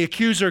 So when the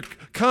accuser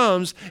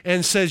comes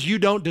and says, you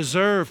don't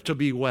deserve to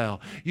be well,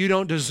 you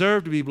don't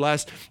deserve to be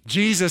blessed,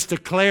 Jesus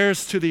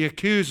declares to the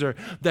accuser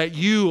that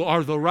you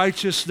are the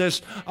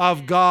righteousness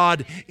of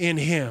God in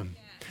him.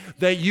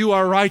 That you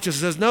are righteous.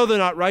 He says, no, they're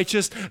not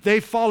righteous.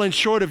 They've fallen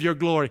short of your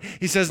glory.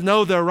 He says,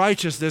 no, their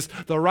righteousness,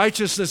 the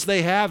righteousness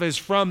they have is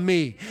from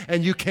me,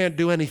 and you can't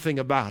do anything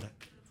about it.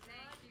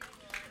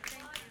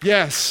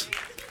 Yes.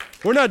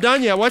 We're not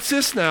done yet. What's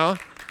this now?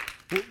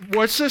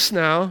 What's this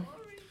now?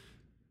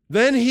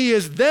 Then he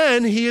is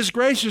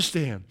gracious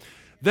to him.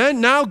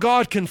 Then now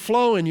God can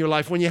flow in your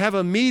life. When you have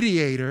a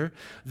mediator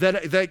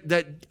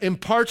that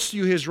imparts to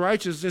you his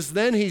righteousness,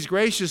 then he's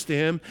gracious to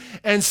him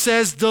and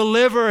says,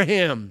 deliver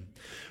him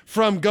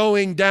from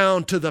going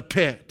down to the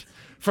pit,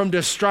 from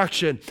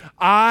destruction.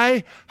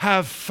 I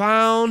have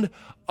found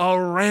a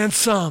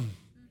ransom.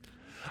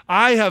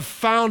 I have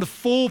found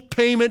full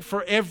payment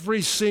for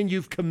every sin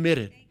you've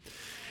committed.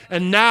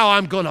 And now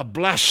I'm going to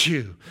bless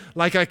you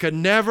like I could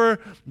never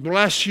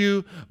bless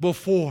you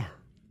before.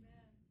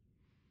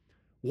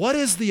 What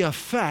is the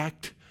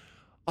effect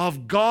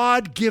of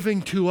God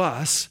giving to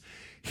us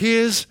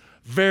his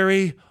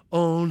very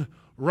own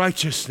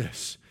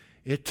righteousness?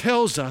 It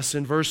tells us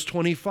in verse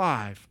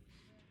 25,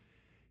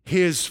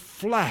 his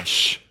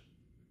flesh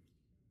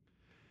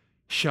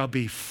shall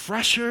be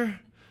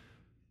fresher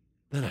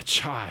than a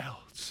child's.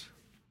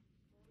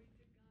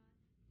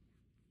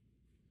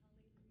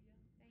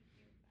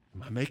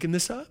 Am I making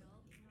this up?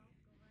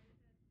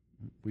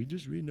 We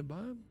just reading the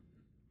Bible.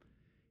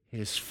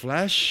 His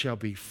flesh shall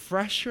be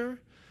fresher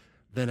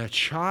than a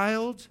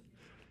child.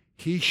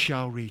 He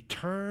shall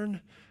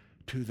return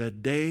to the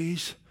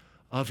days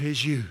of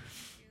his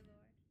youth.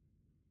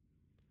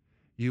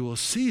 You will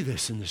see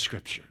this in the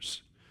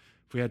scriptures.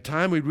 If we had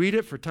time, we'd read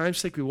it. For time's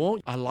sake, we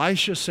won't.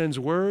 Elisha sends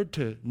word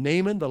to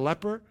Naaman, the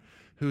leper,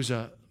 who's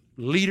a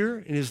leader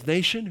in his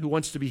nation, who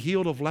wants to be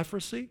healed of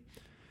leprosy.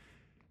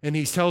 And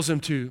he tells him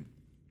to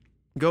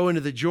go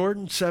into the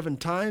Jordan 7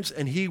 times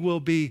and he will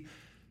be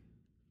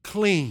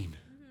clean.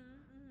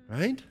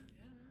 Right?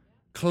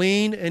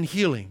 Clean and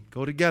healing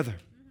go together.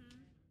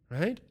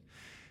 Right?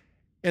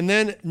 And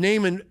then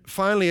Naaman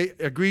finally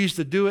agrees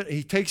to do it.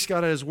 He takes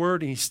God at his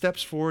word and he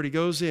steps forward. He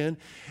goes in.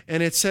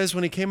 And it says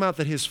when he came out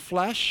that his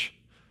flesh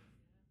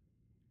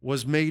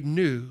was made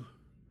new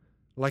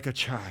like a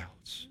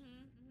child's.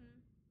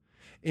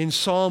 In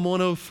Psalm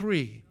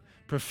 103,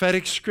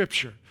 prophetic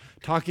scripture,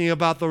 talking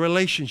about the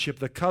relationship,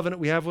 the covenant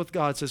we have with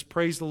God, says,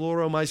 praise the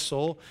Lord, O my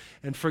soul,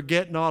 and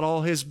forget not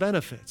all his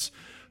benefits,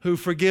 who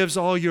forgives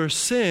all your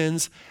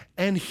sins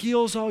and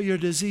heals all your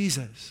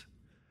diseases.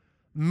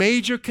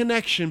 Major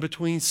connection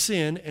between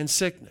sin and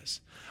sickness.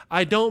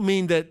 I don't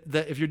mean that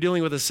if you're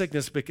dealing with a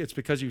sickness, it's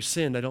because you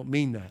sinned. I don't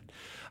mean that.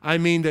 I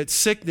mean that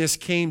sickness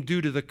came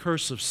due to the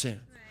curse of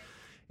sin. Right.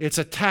 It's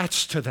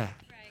attached to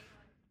that. Right.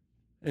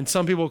 And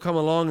some people will come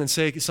along and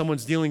say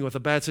someone's dealing with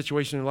a bad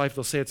situation in life,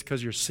 they'll say it's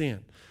because you're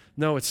sin.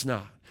 No, it's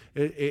not.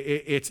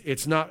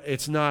 It's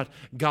not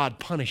God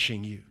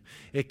punishing you.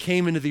 It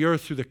came into the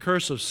earth through the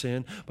curse of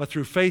sin, but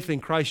through faith in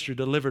Christ you're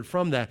delivered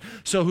from that.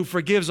 So who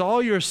forgives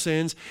all your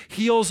sins,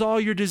 heals all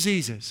your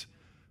diseases.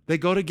 They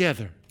go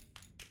together.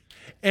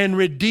 And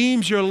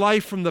redeems your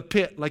life from the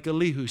pit, like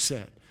Elihu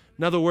said.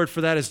 Another word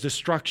for that is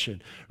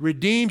destruction.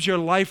 Redeems your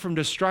life from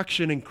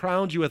destruction and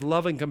crowns you with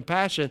love and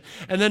compassion.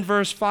 And then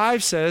verse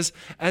 5 says,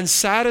 and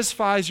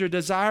satisfies your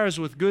desires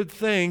with good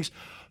things,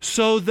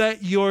 so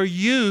that your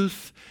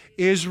youth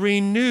is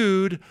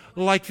renewed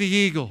like the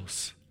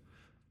eagles.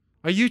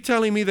 Are you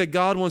telling me that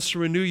God wants to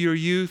renew your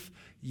youth?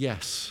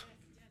 Yes.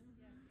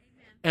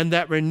 And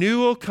that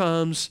renewal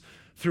comes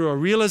through a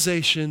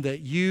realization that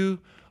you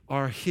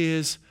are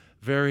his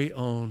very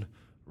own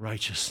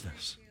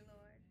righteousness.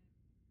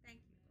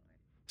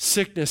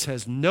 Sickness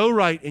has no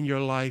right in your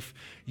life.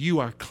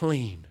 You are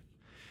clean.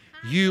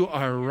 You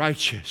are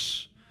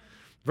righteous.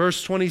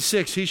 Verse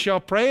 26, he shall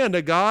pray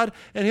unto God,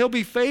 and he'll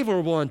be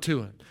favorable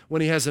unto him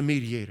when he has a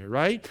mediator,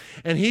 right?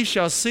 And he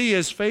shall see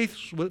his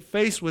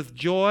face with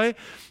joy,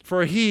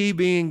 for he,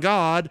 being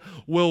God,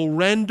 will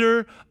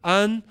render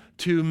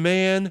unto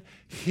man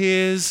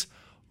his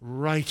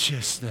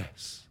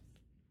righteousness.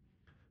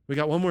 We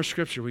got one more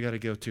scripture we got to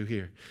go to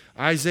here.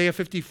 Isaiah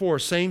 54,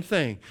 same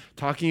thing,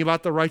 talking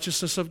about the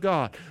righteousness of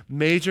God.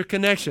 Major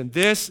connection.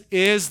 This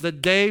is the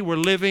day we're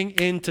living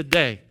in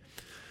today.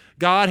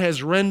 God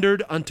has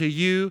rendered unto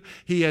you,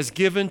 he has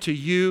given to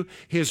you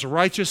his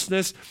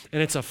righteousness, and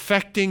it's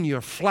affecting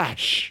your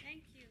flesh.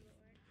 Thank you,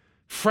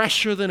 Lord.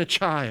 Fresher than a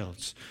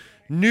child's.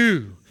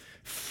 New,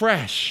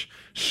 fresh,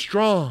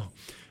 strong,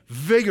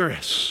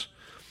 vigorous.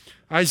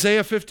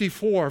 Isaiah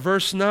 54,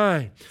 verse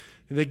 9.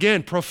 And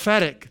again,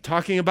 prophetic,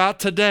 talking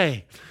about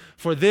today.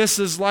 For this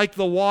is like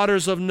the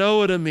waters of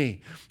Noah to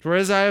me. For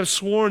as I have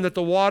sworn that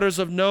the waters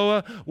of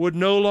Noah would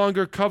no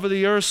longer cover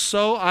the earth,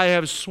 so I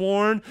have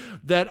sworn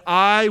that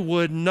I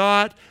would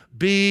not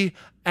be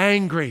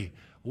angry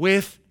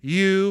with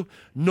you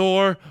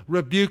nor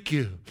rebuke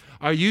you.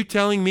 Are you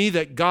telling me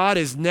that God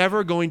is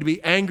never going to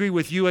be angry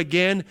with you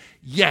again?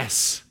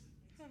 Yes.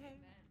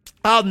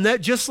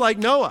 Just like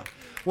Noah.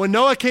 When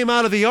Noah came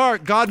out of the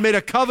ark, God made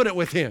a covenant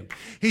with him.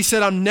 He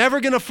said, I'm never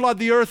going to flood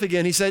the earth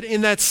again. He said, in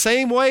that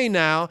same way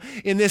now,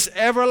 in this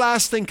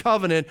everlasting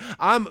covenant,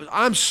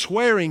 I'm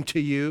swearing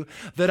to you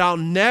that I'll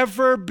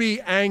never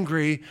be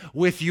angry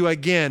with you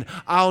again.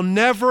 I'll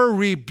never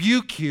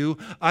rebuke you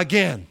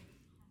again.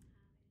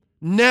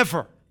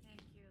 Never.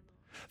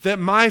 That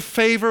my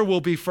favor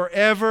will be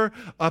forever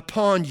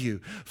upon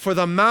you. For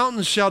the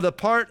mountains shall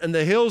depart and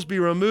the hills be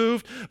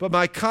removed, but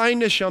my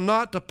kindness shall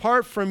not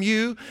depart from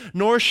you,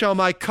 nor shall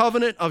my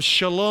covenant of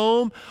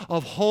shalom,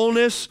 of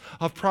wholeness,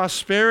 of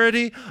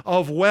prosperity,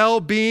 of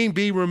well-being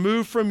be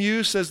removed from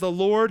you, says the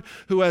Lord,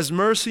 who has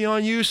mercy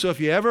on you. So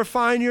if you ever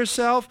find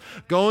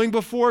yourself going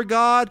before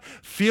God,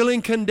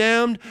 feeling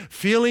condemned,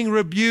 feeling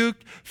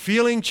rebuked,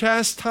 feeling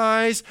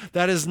chastised,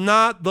 that is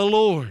not the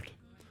Lord.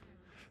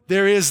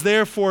 There is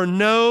therefore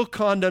no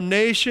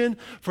condemnation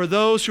for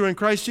those who are in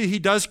Christ Jesus. He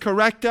does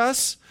correct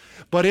us,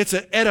 but it's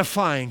an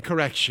edifying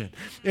correction.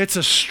 It's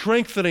a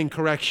strengthening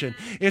correction.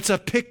 It's a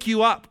pick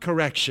you up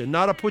correction,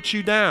 not a put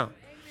you down.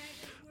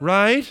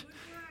 Right?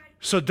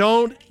 So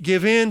don't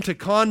give in to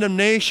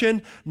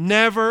condemnation.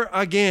 Never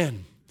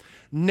again.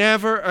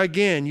 Never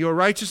again. Your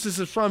righteousness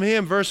is from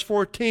him. Verse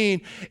 14,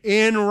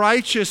 in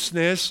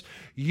righteousness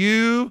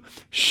you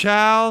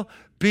shall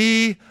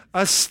be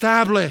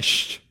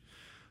established.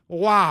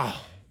 Wow.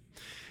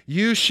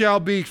 You shall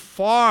be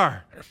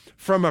far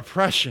from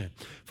oppression,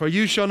 for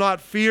you shall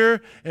not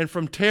fear, and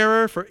from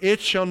terror, for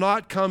it shall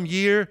not come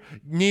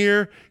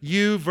near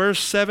you. Verse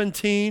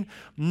 17,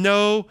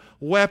 no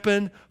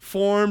weapon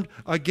formed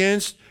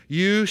against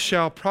you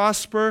shall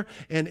prosper,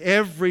 and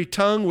every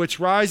tongue which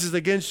rises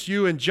against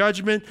you in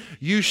judgment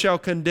you shall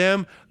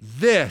condemn.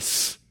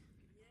 This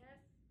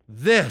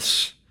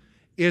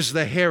is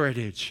the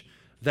heritage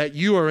that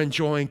you are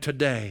enjoying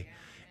today.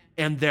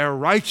 And their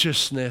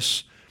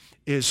righteousness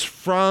is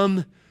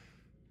from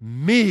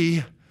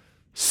me,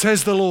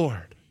 says the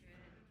Lord.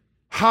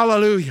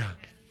 Hallelujah.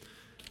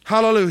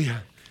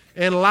 Hallelujah.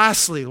 And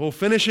lastly, we'll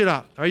finish it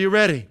up. Are you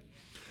ready?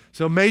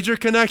 So major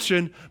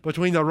connection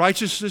between the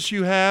righteousness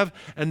you have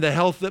and the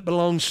health that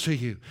belongs to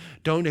you.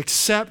 Don't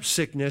accept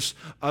sickness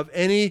of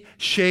any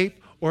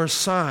shape or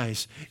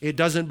size. It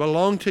doesn't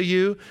belong to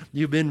you.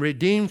 You've been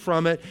redeemed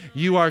from it.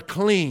 You are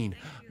clean.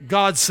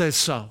 God says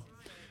so.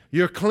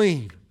 You're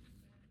clean.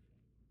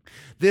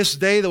 This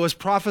day that was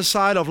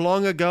prophesied of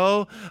long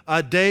ago,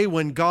 a day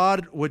when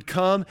God would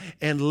come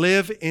and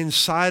live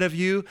inside of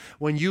you,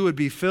 when you would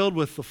be filled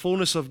with the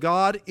fullness of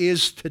God,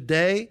 is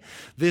today.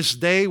 This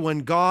day when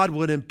God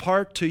would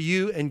impart to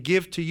you and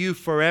give to you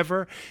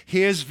forever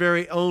his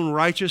very own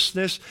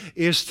righteousness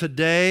is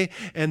today.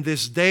 And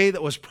this day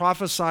that was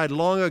prophesied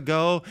long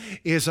ago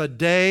is a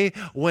day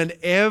when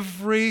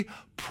every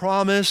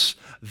promise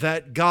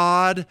that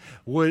God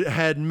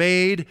had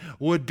made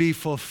would be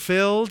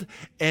fulfilled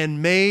and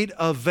made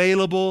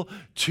available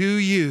to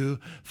you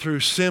through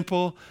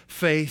simple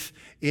faith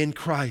in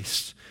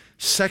Christ.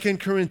 2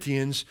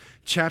 Corinthians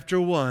chapter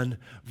 1,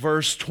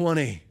 verse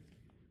 20.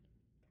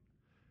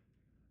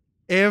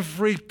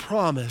 Every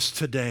promise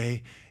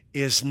today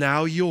is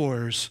now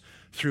yours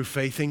through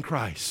faith in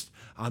Christ.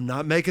 I'm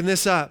not making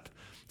this up.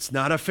 It's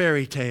not a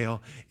fairy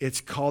tale.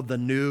 It's called the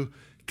New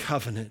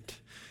Covenant.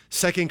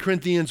 2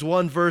 Corinthians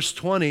 1 verse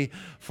 20,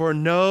 for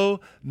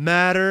no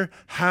matter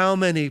how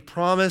many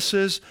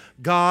promises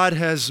God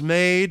has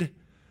made,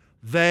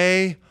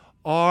 they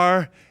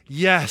are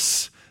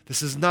yes.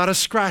 This is not a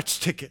scratch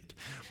ticket.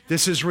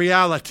 This is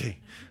reality,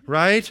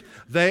 right?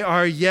 They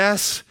are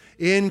yes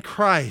in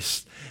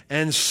Christ.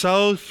 And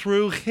so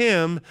through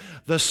him,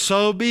 the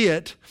so be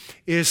it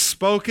is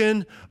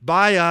spoken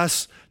by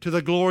us to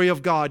the glory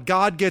of God.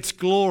 God gets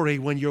glory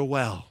when you're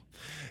well.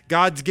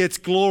 God gets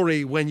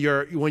glory when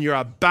you're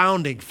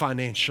abounding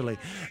financially.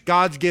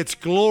 God gets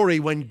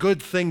glory when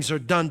good things are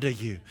done to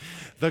you.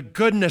 the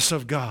goodness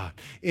of God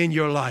in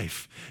your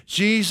life.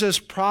 Jesus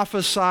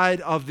prophesied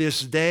of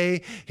this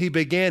day. He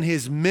began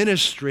his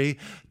ministry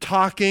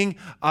talking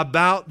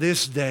about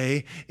this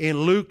day.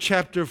 In Luke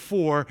chapter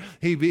 4,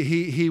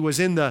 he was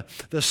in the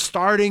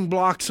starting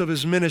blocks of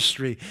his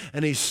ministry,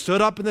 and he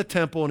stood up in the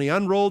temple and he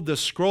unrolled the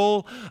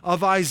scroll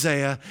of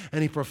Isaiah,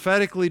 and he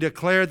prophetically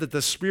declared that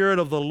the Spirit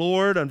of the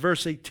Lord, on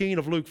verse 18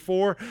 of Luke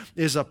 4,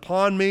 is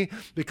upon me,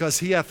 because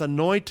he hath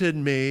anointed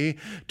me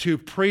to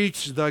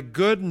preach the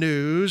good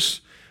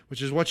news,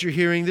 which is what you're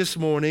hearing this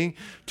morning,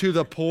 to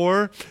the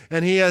poor.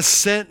 And he has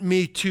sent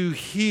me to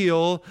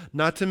heal,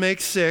 not to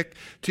make sick,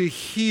 to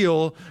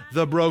heal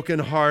the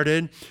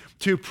brokenhearted,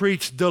 to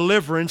preach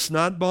deliverance,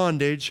 not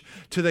bondage,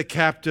 to the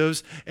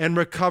captives, and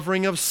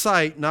recovering of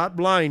sight, not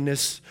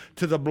blindness,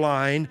 to the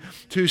blind,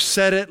 to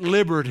set at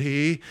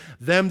liberty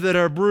them that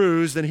are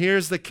bruised. And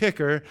here's the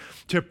kicker: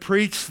 to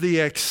preach the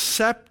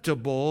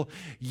acceptable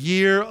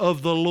year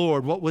of the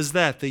Lord. What was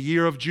that? The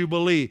year of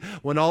Jubilee,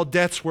 when all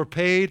debts were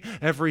paid,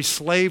 every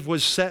slave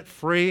was set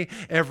free,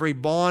 every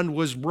bond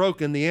was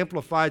broken. The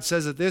Amplified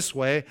says it this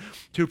way: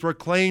 to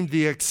proclaim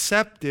the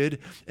accepted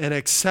and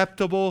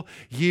acceptable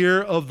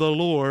year of the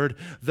Lord,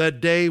 the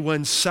day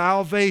when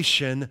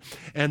salvation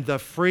and the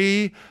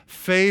free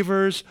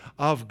favors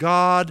of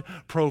God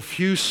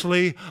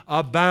profusely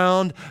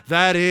abound.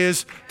 That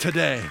is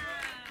today.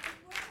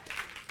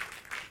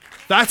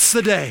 That's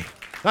the day.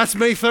 That's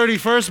May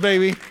 31st,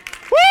 baby.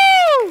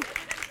 Woo!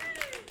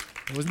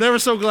 I was never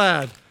so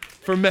glad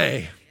for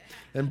May.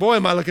 And boy,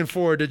 am I looking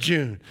forward to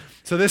June.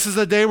 So this is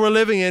the day we're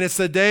living in. It's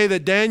the day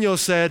that Daniel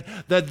said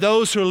that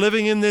those who are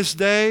living in this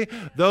day,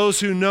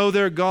 those who know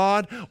their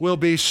God, will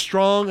be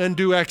strong and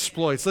do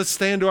exploits. Let's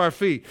stand to our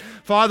feet.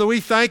 Father, we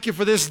thank you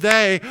for this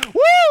day.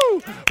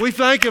 Woo! We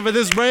thank you for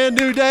this brand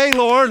new day,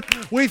 Lord.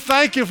 We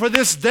thank you for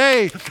this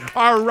day.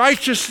 Our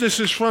righteousness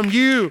is from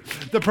you.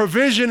 The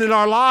provision in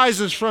our lives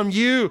is from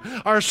you.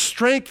 Our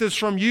strength is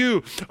from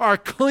you. Our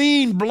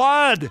clean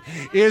blood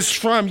is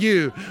from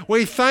you.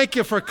 We thank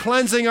you for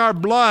cleansing our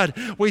blood.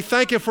 We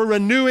thank you for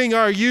renewing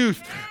our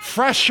youth,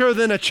 fresher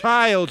than a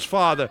child's,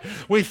 Father.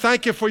 We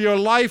thank you for your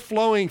life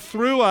flowing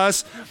through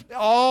us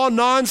all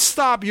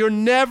nonstop. You're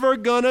never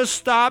going to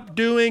stop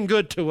doing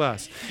good to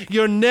us.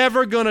 You're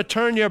never going to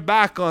turn your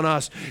back on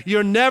us.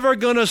 You're never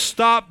going to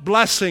stop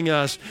blessing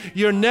us.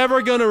 You're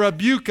never going to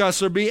rebuke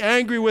us or be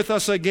angry with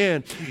us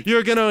again.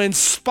 You're going to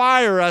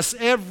inspire us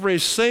every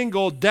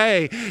single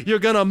day. You're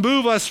going to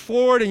move us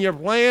forward in your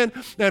plan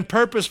and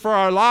purpose for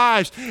our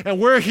lives. And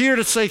we're here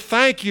to say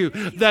thank you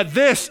that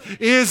this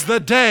is the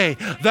day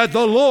that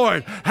the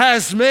Lord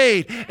has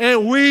made,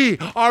 and we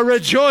are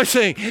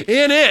rejoicing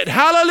in it.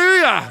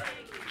 Hallelujah.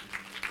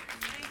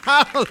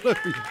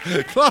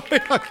 Hallelujah. Glory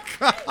to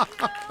God.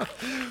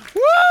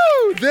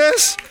 Woo!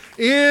 This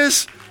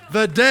is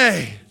the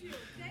day.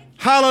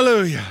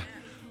 Hallelujah.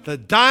 The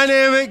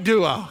dynamic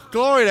duo.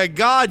 Glory to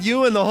God,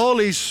 you and the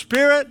Holy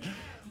Spirit,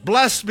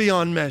 blessed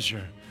beyond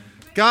measure.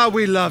 God,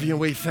 we love you and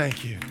we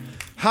thank you.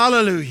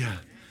 Hallelujah.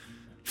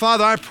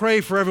 Father, I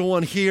pray for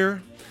everyone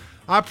here.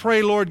 I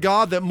pray, Lord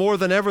God, that more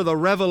than ever the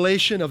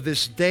revelation of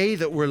this day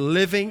that we're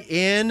living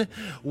in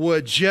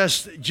would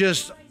just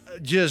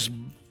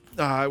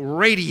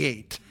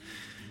radiate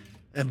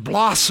and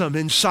blossom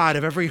inside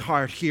of every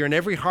heart here and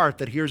every heart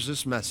that hears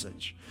this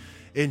message.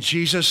 In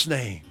Jesus'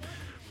 name,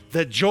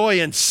 that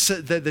joy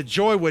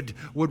would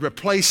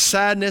replace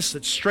sadness,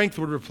 that strength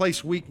would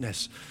replace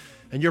weakness,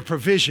 and your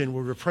provision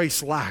would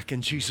replace lack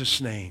in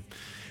Jesus' name.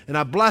 And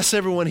I bless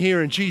everyone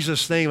here in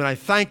Jesus' name. And I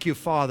thank you,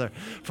 Father,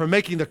 for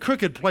making the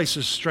crooked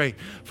places straight,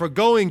 for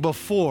going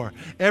before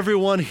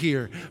everyone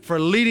here, for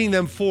leading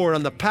them forward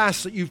on the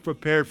paths that you've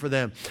prepared for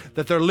them,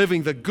 that they're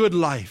living the good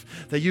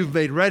life that you've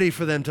made ready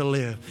for them to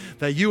live,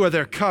 that you are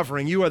their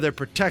covering, you are their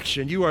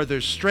protection, you are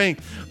their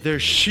strength, their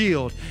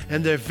shield,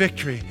 and their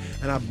victory.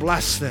 And I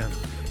bless them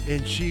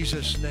in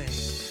Jesus' name.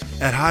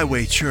 At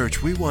Highway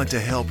Church, we want to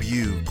help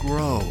you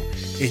grow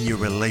in your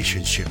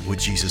relationship with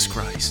Jesus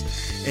Christ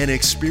and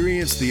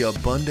experience the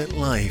abundant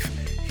life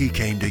He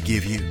came to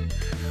give you.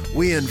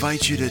 We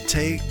invite you to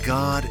take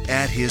God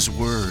at His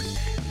word,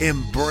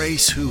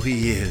 embrace who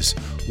He is,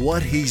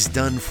 what He's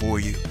done for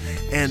you,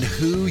 and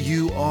who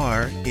you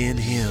are in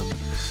Him.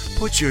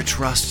 Put your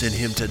trust in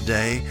Him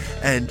today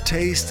and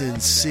taste and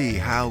see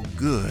how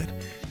good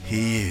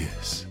He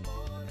is.